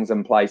few things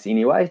in place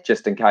anyway,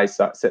 just in case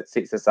it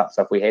sets us up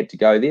so if we had to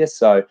go there.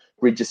 So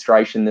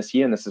registration this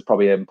year, and this is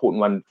probably an important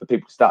one for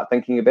people to start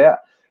thinking about.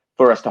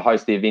 For us to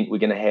host the event, we're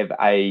going to have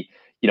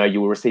you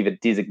will receive a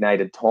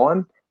designated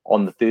time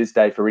on the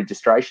Thursday for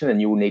registration, and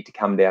you will need to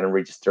come down and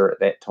register at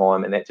that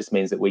time, and that just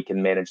means that we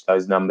can manage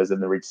those numbers in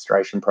the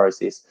registration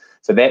process.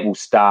 So that will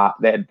start,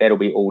 that'll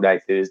be all day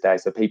Thursday,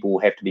 so people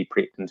will have to be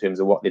prepped in terms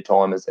of what their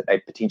time is, that they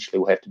potentially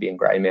will have to be in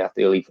Greymouth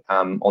early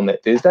on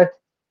that Thursday.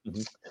 What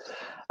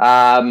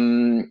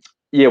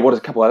is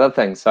a couple other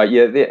things? So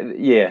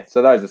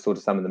so those are sort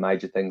of some of the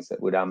major things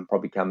that would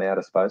probably come out,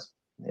 I suppose.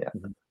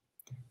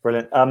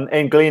 Brilliant.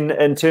 And Glenn,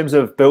 in terms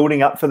of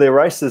building up for their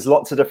race, there's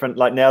lots of different,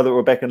 like now that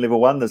we're back in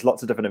level 1, there's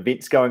lots of different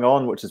events going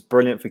on, which is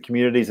brilliant for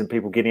communities and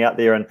people getting out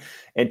there and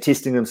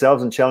testing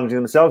themselves and challenging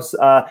themselves.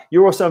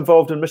 You're also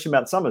involved in Mission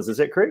Mount Somers, is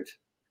that correct?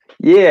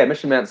 Yeah,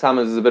 Mission Mount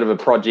Somers is a bit of a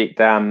project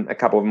a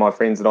couple of my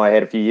friends and I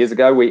had a few years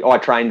ago. I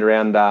trained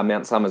around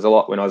Mount Somers a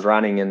lot when I was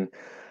running and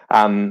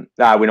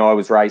when I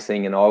was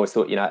racing, and I always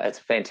thought, it's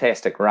a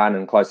fantastic run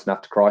and close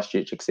enough to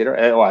Christchurch,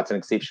 etc. It's an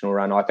exceptional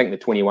run. I think the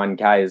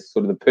 21K is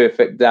sort of the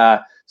perfect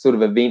sort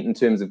of event in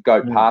terms of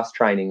goat pass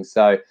training.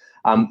 So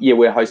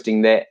we're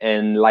hosting that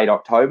in late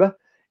October,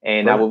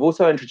 and we've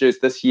also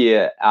introduced this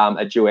year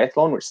a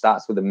duathlon, which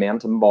starts with a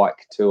mountain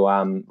bike to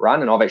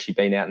run. And I've actually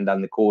been out and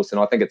done the course,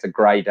 and I think it's a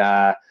great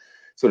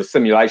sort of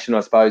simulation, I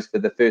suppose, for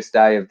the first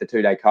day of the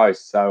 2-day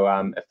coast. So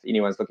if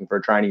anyone's looking for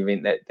a training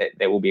event,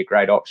 that will be a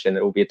great option.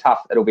 It'll be a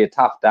tough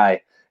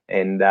day,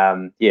 and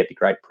it'd be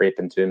great prep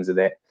in terms of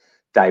that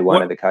day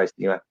one of the coast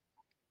anyway.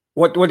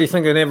 What do you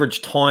think an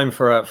average time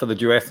for the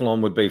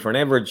duathlon would be for an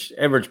average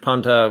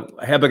punter?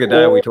 How big a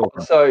day are we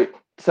talking?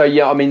 So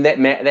I mean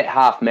that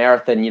half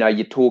marathon,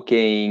 you're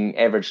talking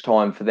average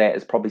time for that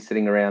is probably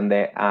sitting around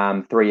that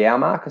 3-hour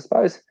mark, I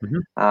suppose.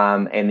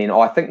 And then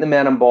I think the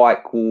mountain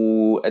bike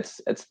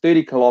it's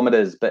 30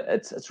 kilometers, but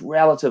it's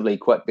relatively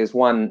quick. There's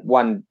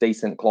one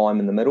decent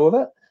climb in the middle of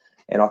it,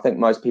 and I think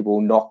most people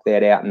will knock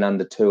that out in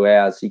under 2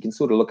 hours. So you can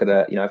sort of look at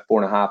a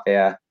 4.5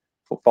 hour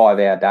for 5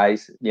 hour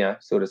days,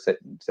 sort of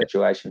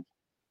situation.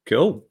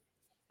 Cool.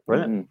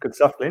 Brilliant. Good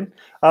stuff, Glenn.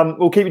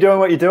 We'll keep you doing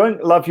what you're doing.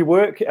 Love your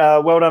work.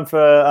 Well done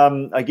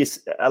for, I guess,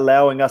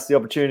 allowing us the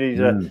opportunity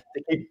to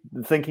keep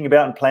thinking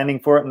about and planning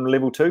for it in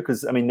level 2,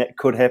 because, I mean, that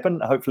could happen.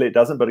 Hopefully it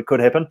doesn't, but it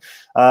could happen.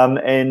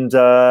 And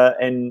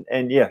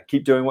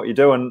keep doing what you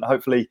do, and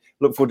hopefully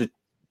look forward to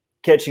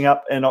catching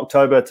up in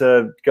October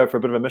to go for a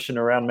bit of a mission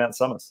around Mount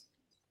Somers.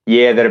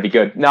 Yeah, that'd be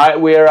good. No,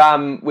 we're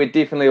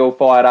definitely all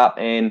fired up,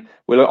 and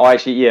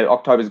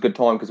October's a good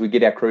time because we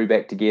get our crew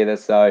back together.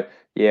 So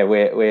yeah,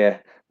 we're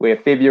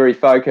February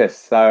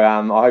focused. So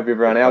I hope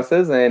everyone else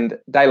is, and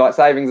daylight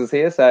savings is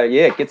here. So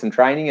yeah, get some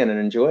training in and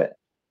enjoy it.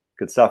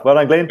 Good stuff. Well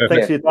done, Glenn. Perfect.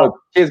 Thanks for your time.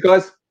 Cheers,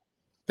 guys.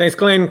 Thanks,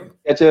 Glenn.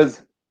 Yeah,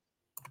 cheers.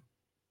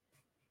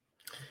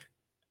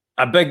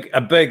 A big.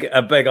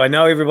 I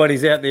know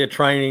everybody's out there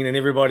training and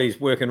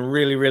everybody's working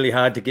really, really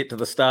hard to get to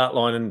the start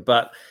line,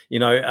 but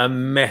a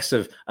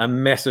massive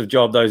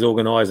job those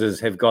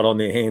organisers have got on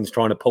their hands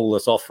trying to pull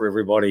this off for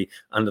everybody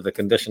under the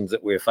conditions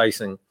that we're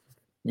facing.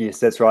 Yes,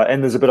 that's right.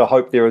 And there's a bit of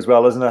hope there as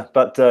well, isn't there?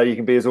 But you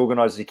can be as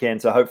organised as you can.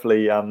 So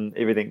hopefully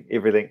everything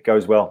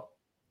goes well.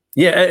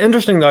 Yeah,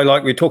 interesting though.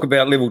 Like we talk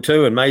about level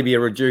 2 and maybe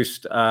a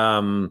reduced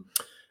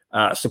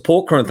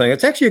support crew and thing.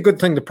 It's actually a good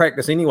thing to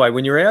practice anyway.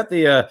 When you're out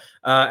there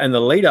and the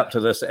lead up to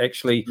this,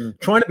 actually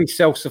trying to be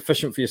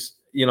self-sufficient for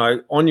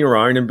on your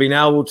own, and being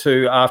able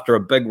to, after a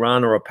big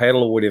run or a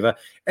paddle or whatever,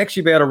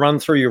 actually be able to run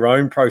through your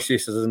own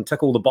processes and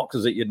tick all the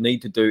boxes that you'd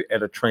need to do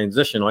at a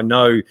transition. I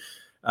know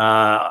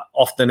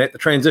often at the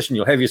transition,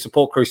 you'll have your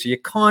support crew, so you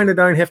kind of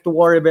don't have to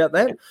worry about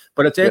that.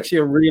 But it's actually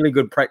a really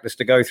good practice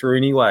to go through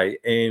anyway,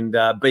 and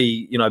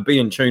be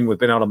in tune with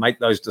being able to make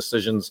those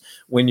decisions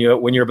when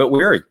you're a bit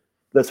wary.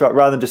 That's right.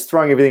 Rather than just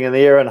throwing everything in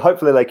the air and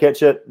hopefully they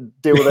catch it,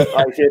 deal with it,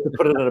 I actually have to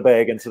put it in a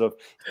bag and sort of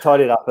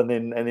tidy it up and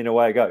then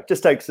away I go.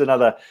 Just takes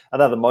another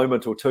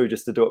moment or two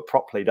just to do it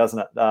properly, doesn't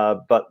it?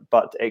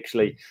 But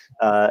actually,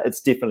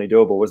 it's definitely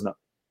doable, isn't it?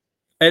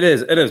 It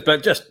is.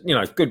 But just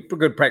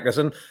good practice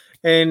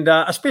and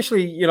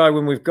especially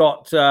when we've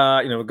got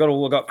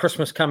we've got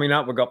Christmas coming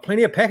up. We've got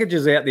plenty of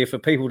packages out there for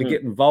people to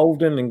get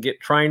involved in and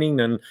get training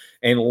and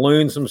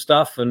learn some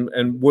stuff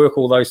and work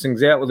all those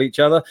things out with each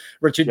other.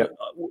 Richard. Yep.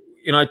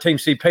 Team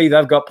CP,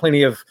 they've got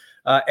plenty of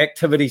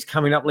activities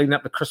coming up leading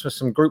up to Christmas,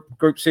 some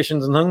group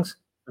sessions and things.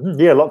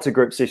 Yeah, lots of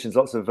group sessions,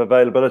 lots of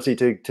availability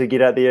to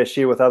get out there,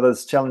 share with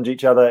others, challenge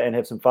each other and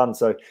have some fun.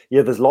 So,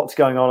 yeah, there's lots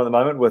going on at the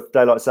moment with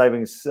daylight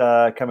savings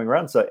coming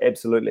around. So,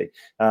 absolutely.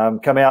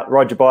 Come out,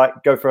 ride your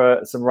bike, go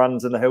for some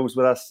runs in the hills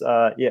with us.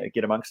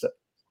 Get amongst it.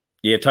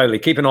 Yeah, totally.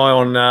 Keep an eye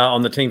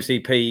on the Team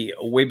CP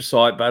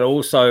website, but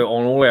also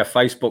on all our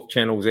Facebook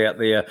channels out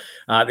there.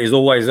 There's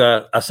always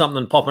a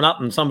something popping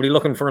up and somebody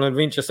looking for an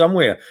adventure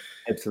somewhere.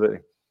 Absolutely.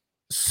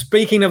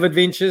 Speaking of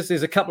adventures,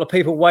 there's a couple of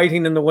people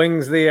waiting in the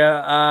wings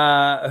there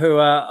who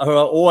are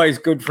always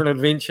good for an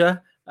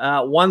adventure.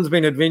 One's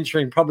been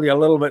adventuring probably a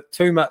little bit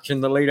too much in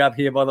the lead up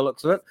here by the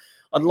looks of it.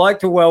 I'd like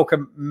to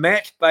welcome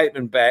Matt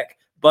Bateman back,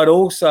 but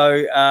also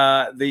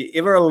the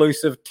ever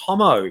elusive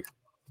Tomo.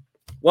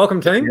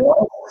 Welcome, team.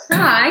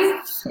 Hi.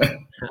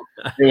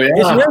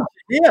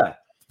 Yeah.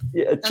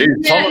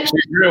 Cheers, Tom. Cheers,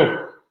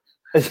 real.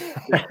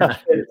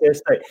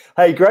 Fantastic.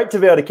 Hey, great to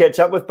be able to catch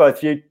up with both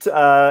of you.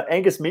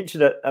 Angus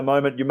mentioned it a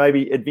moment. You may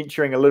be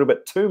adventuring a little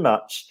bit too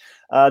much.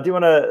 Do you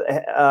want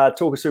to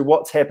talk us through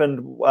what's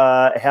happened?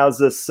 How's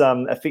this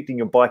affecting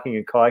your biking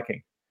and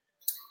kayaking?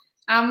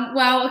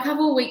 Well, a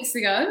couple of weeks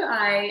ago,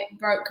 I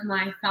broke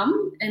my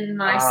thumb in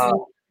my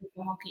swim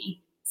for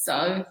hockey.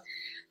 So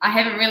I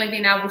haven't really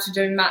been able to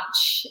do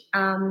much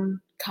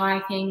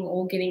kayaking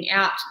or getting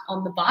out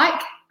on the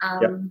bike.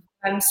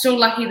 I'm still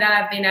lucky that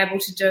I've been able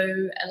to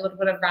do a little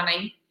bit of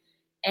running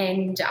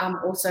and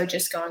also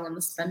just going on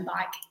the spin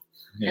bike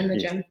in the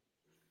gym.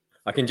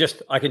 I can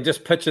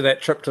just picture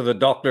that trip to the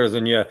doctors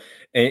and you're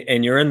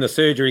in the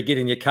surgery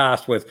getting your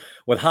cast with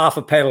half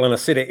a paddle and a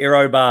set of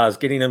aero bars,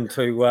 getting them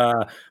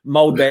to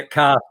mould that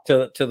cast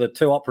to the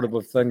two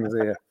operative things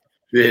there.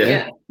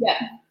 Yeah.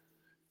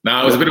 No,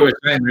 it was a bit of a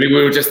shame, really.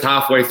 We were just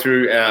halfway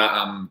through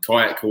our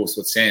kayak course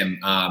with Sam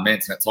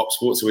Manson at Top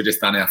Sport, so we'd just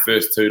done our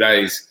first 2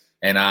 days,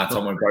 and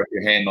Tom broke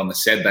her hand on the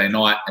Saturday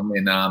night, and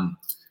then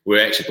we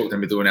were actually booked to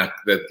be doing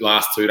the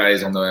last 2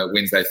 days on the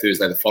Wednesday,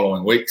 Thursday the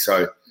following week,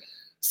 so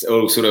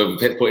we'll sort of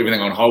had to put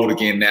everything on hold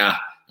again now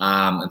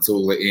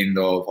until the end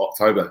of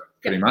October,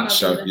 pretty much.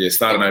 So,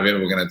 start of November,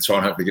 we're going to try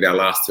and hopefully get our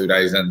last 2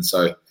 days in.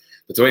 So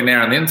between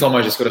now and then,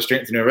 Tomo's just got to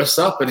strengthen her wrists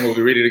up, and we'll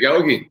be ready to go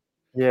again.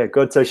 Yeah,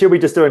 good. So she'll be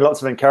just doing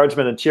lots of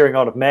encouragement and cheering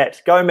on of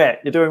Matt. Go, Matt.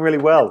 You're doing really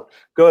well.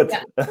 Good.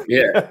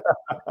 Yeah,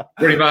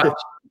 pretty much.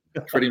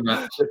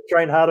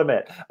 Train harder,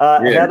 Matt.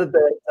 How did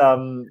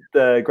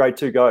the grade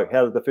 2 go?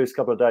 How did the first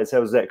couple of days? How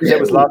was that? Because that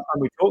was last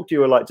time we talked. You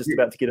were like just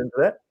about to get into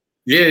that.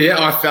 Yeah.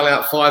 I fell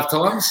out 5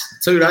 times,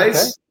 2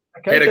 days.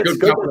 Okay. Had a good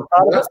couple of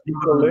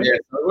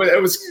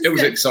it was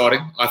good.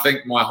 Exciting. I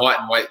think my height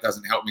and weight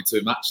doesn't help me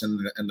too much in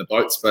the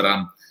boats, but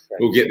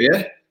we'll get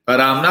there. But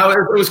no,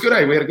 it was good.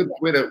 We had a good.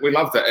 We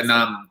loved it, and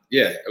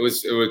it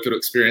was a good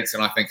experience.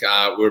 And I think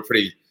we were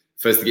pretty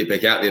first to get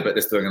back out there, but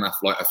just doing enough,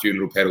 like a few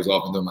little paddles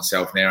I've been doing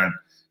myself now,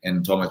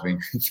 and Tom has been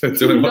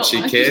doing what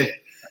she can.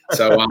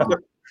 So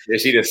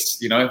she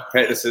just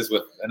practices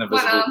with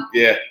invisible.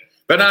 Yeah,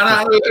 but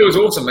no, it was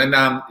awesome,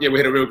 and we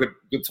had a real good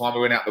time.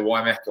 We went out to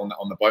Waimak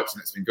on the boats,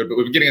 and it's been good. But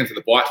we've been getting into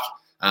the bike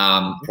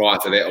prior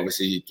to that.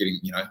 Obviously,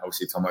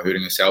 obviously Tomo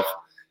hurting herself,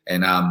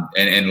 and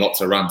lots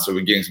of runs. So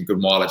we're getting some good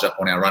mileage up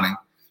on our running.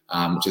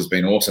 Which has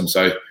been awesome.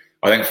 So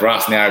I think for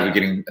us now, we're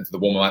getting into the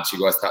warmer months. You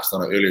guys touched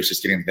on it earlier. It's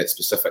just getting into that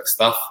specific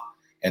stuff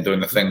and doing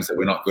the things that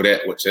we're not good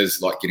at, which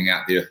is like getting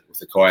out there with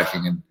the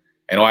kayaking.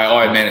 And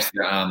I managed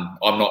to.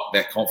 I'm not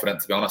that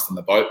confident, to be honest, in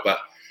the boat, but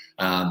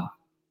I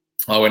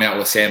went out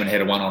with Sam and had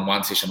a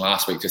one-on-one session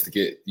last week just to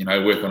get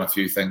work on a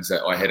few things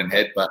that I hadn't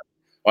had. But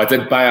I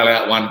did bail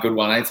out one good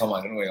one,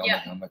 Tom, didn't we,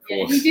 on the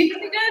course? You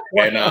definitely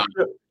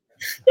did.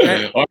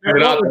 And I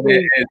ended up,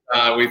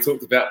 and we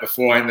talked about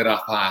before. I ended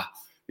up.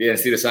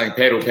 Instead of saying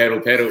paddle,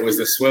 it was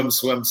the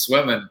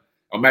swim, and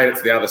I made it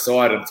to the other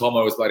side, and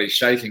Tomo was bloody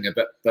shaking a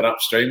bit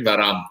upstream,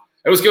 but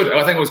it was good.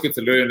 I think it was good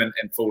to learn and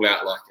fall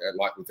out like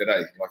we did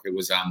today. Like it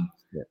was, so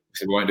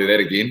we won't do that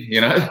again,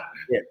 Yeah.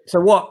 So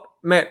what,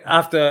 Matt,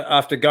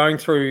 after going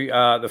through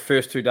the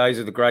first 2 days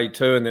of the grade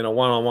 2 and then a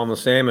one-on-one with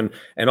Sam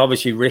and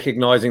obviously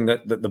recognising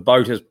that the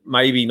boat is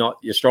maybe not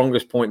your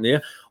strongest point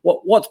there,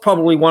 what's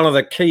probably one of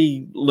the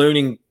key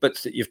learning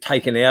bits that you've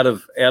taken out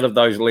of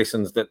those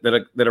lessons that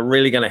are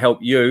really going to help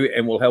you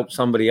and will help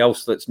somebody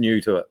else that's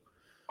new to it?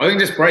 I think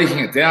just breaking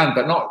it down,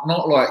 but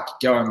not like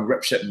going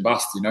rip, shit and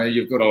bust.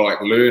 You've got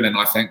to learn, and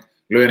I think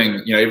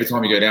learning, every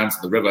time you go down to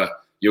the river,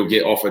 you'll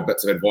get offered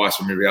bits of advice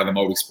from every other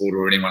multi-sporter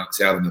or anyone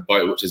that's out on the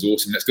boat, which is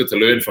awesome. It's good to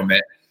learn from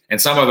that. And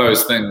some of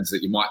those things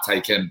that you might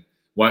take in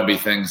won't be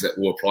things that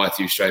will apply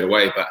to you straight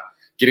away. But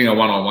getting a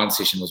one-on-one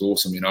session was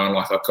awesome, and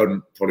I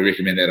couldn't probably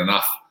recommend that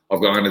enough. I'm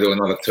going to do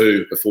another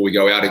 2 before we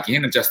go out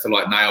again, and just to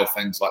nail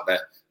things like that,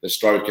 the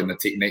stroke and the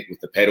technique with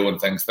the paddle and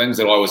things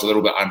that I was a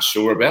little bit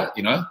unsure about,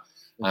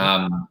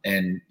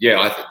 and yeah,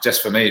 I think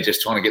just for me,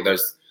 just trying to get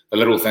the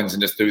little things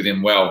and just do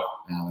them well,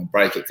 and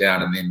break it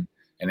down, and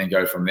then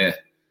go from there.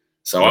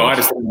 So I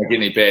just don't want to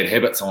get any bad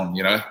habits on,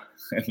 and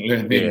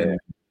learn them.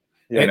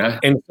 Yeah.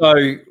 And so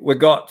we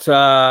got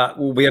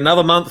will be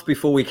another month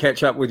before we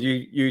catch up with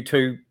you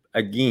two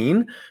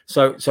again.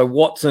 So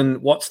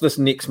what's this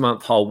next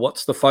month hold?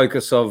 What's the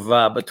focus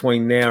of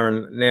between now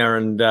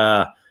and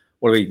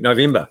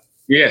November?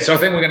 Yeah, so I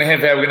think we're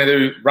going to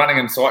do running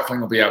and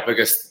cycling will be our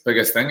biggest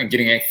thing, and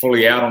getting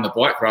fully out on the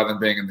bike rather than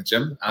being in the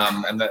gym.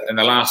 And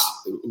the last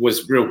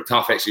was real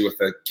tough actually with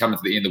the coming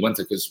to the end of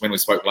winter, because when we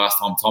spoke last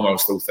time, Tomo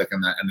was still thick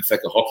in the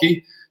thick of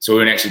hockey, so we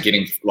weren't actually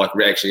getting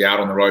we're actually out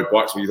on the road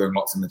bikes. We were doing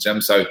lots in the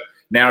gym. So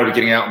now we're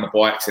getting out on the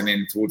bikes, and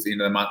then towards the end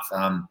of the month,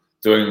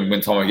 doing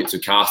when Tomo gets to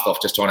cast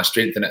off, just trying to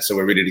strengthen it so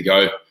we're ready to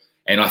go.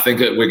 And I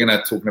think we're going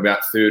to talking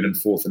about 3rd and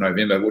 4th of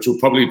November, which will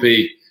probably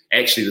be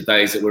actually the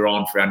days that we're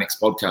on for our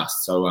next podcast.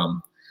 So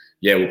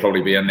we'll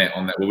probably be on that.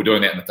 We're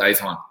doing that in the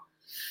daytime.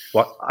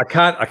 Well, I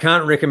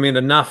can't recommend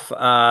enough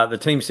the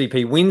Team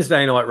CP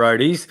Wednesday night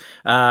roadies.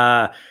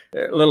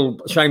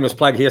 Little shameless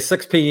plug here,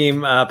 6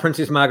 p.m.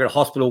 Princess Margaret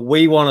Hospital.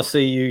 We want to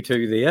see you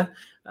two there.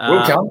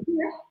 We'll come.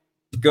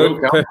 Good,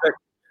 we'll come. perfect.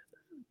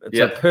 It's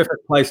a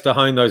perfect place to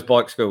hone those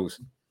bike skills.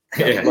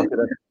 Yeah.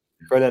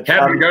 Brilliant.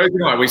 How did it go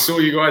tonight? We saw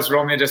you guys were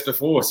on there just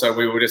before, so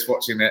we were just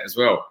watching that as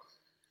well.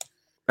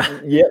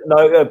 Yeah,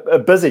 no,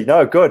 busy.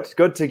 No, good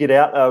to get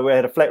out. We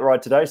had a flat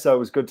ride today, so it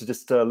was good to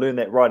just learn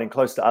that riding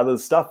close to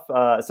others stuff.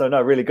 So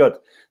no, really good.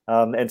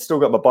 And still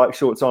got my bike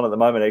shorts on at the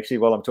moment, actually,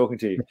 while I'm talking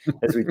to you,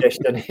 as we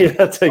dashed in here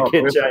to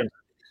get changed.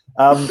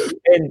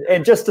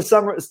 And just to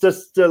summarize,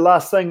 just the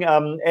last thing,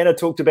 Anna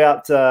talked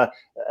about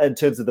in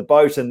terms of the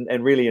boat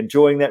and really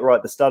enjoying that right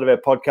at the start of our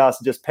podcast,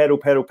 and just paddle.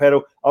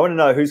 I want to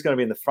know who's going to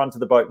be in the front of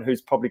the boat and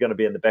who's probably going to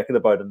be in the back of the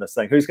boat in this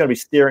thing. Who's going to be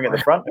steering at the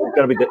front? Who's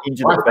going to be the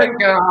engine at the back? I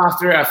think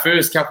after our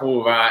first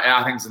couple of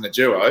outings in the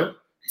duo,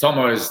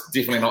 Tomo's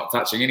definitely not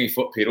touching any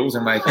foot pedals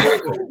and making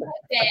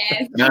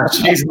it. No,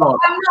 she's not.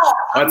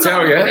 I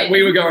tell you,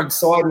 we were going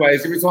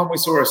sideways every time we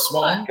saw a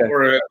swan. We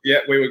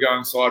were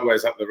going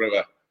sideways up the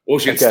river. Or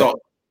she'd stop.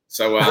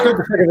 So it's good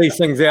to figure these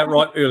things out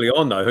right early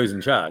on, though. Who's in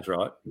charge,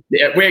 right?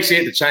 Yeah, we actually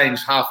had to change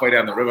halfway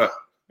down the river.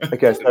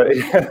 Okay, so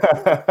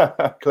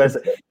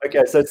classic.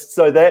 Okay,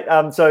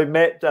 so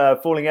Matt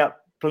falling out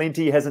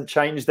plenty hasn't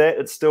changed that.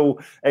 It's still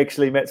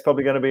actually Matt's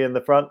probably going to be in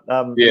the front.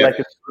 Lack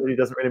of ability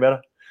doesn't really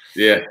matter.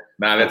 Yeah,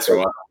 no, that's all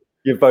right.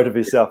 You've voted for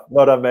yourself.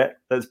 Well done, Matt.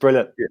 That's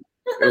brilliant. Yeah.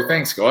 Well,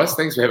 thanks, guys.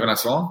 Thanks for having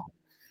us on.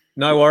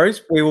 No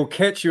worries. We will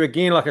catch you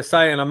again, like I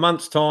say, in a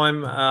month's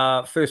time,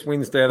 first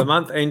Wednesday of the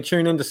month, and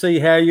tune in to see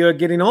how you're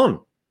getting on.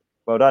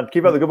 Well done.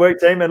 Keep up the good work,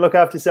 team, and look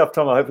after yourself,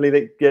 Tomo.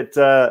 Hopefully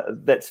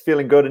that's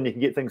feeling good and you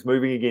can get things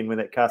moving again when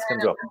that cast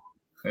comes off.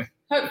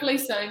 Hopefully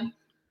soon.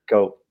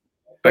 Cool.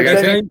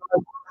 Okay.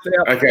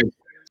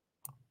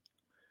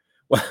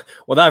 Well,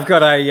 they've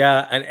got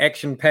an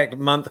action-packed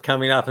month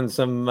coming up, and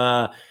some,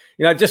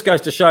 it just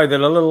goes to show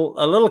that a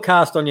little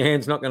cast on your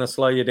hand's not going to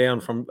slow you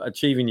down from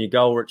achieving your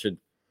goal, Richard.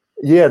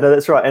 Yeah,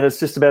 that's right. And it's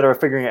just a matter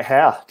of figuring out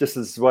how, just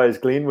as way as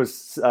Glenn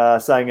was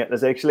saying it,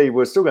 is actually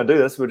we're still going to do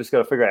this. We're just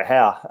going to figure out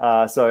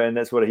how. And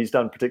that's what he's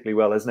done particularly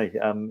well, hasn't he,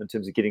 in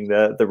terms of getting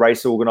the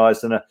race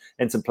organised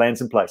and some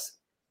plans in place.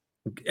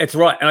 It's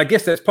right. And I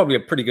guess that's probably a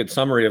pretty good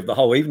summary of the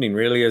whole evening,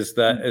 really, is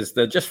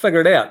the just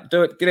figure it out.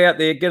 Do it, get out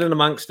there, get in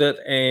amongst it,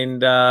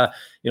 and,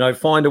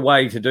 find a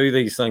way to do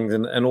these things,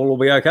 and all will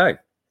be okay.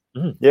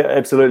 Yeah,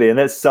 absolutely. And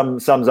that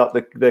sums up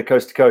the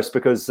coast to coast,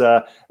 because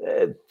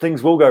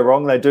things will go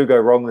wrong. They do go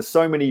wrong. There's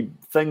so many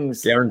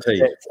things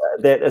guaranteed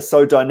that are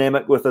so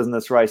dynamic within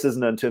this race,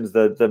 isn't it? In terms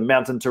of the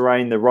mountain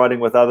terrain, the riding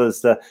with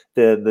others, the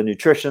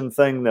nutrition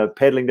thing, the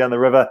paddling down the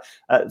river,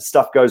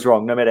 stuff goes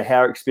wrong no matter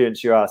how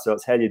experienced you are. So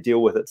it's how you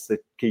deal with it. It's the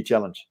key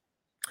challenge.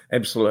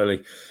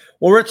 Absolutely.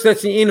 Well, Rich,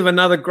 that's the end of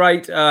another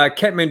great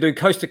Kathmandu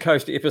Coast to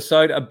Coast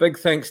episode. A big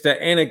thanks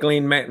to Anna,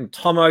 Glenn, Matt and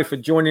Tomo for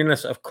joining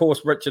us. Of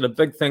course, Richard, a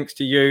big thanks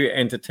to you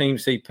and to Team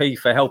CP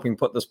for helping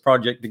put this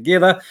project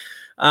together.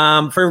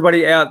 For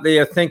everybody out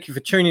there, thank you for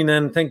tuning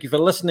in. Thank you for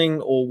listening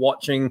or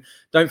watching.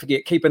 Don't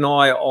forget, keep an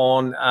eye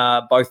on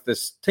both the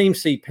Team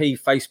CP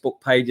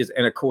Facebook pages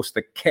and, of course,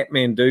 the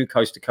Kathmandu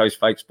Coast to Coast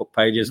Facebook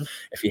pages. Mm-hmm.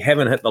 If you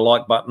haven't hit the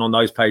like button on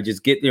those pages,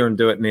 get there and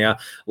do it now.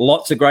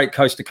 Lots of great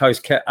Coast to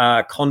Coast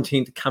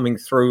content coming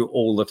through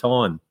all the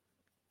time.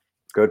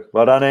 Good.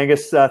 Well done,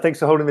 Angus. Thanks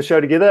for holding the show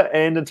together.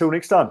 And until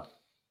next time.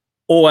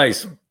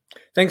 Always.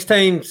 Thanks,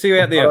 team. See you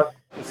out there.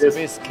 It's the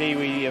best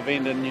Kiwi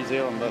event in New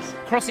Zealand, this.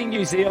 Crossing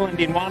New Zealand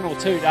in 1 or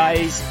 2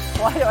 days.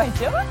 Why do I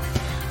do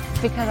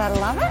it? Because I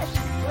love it.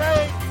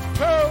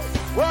 3, 2,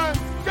 1,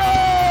 go!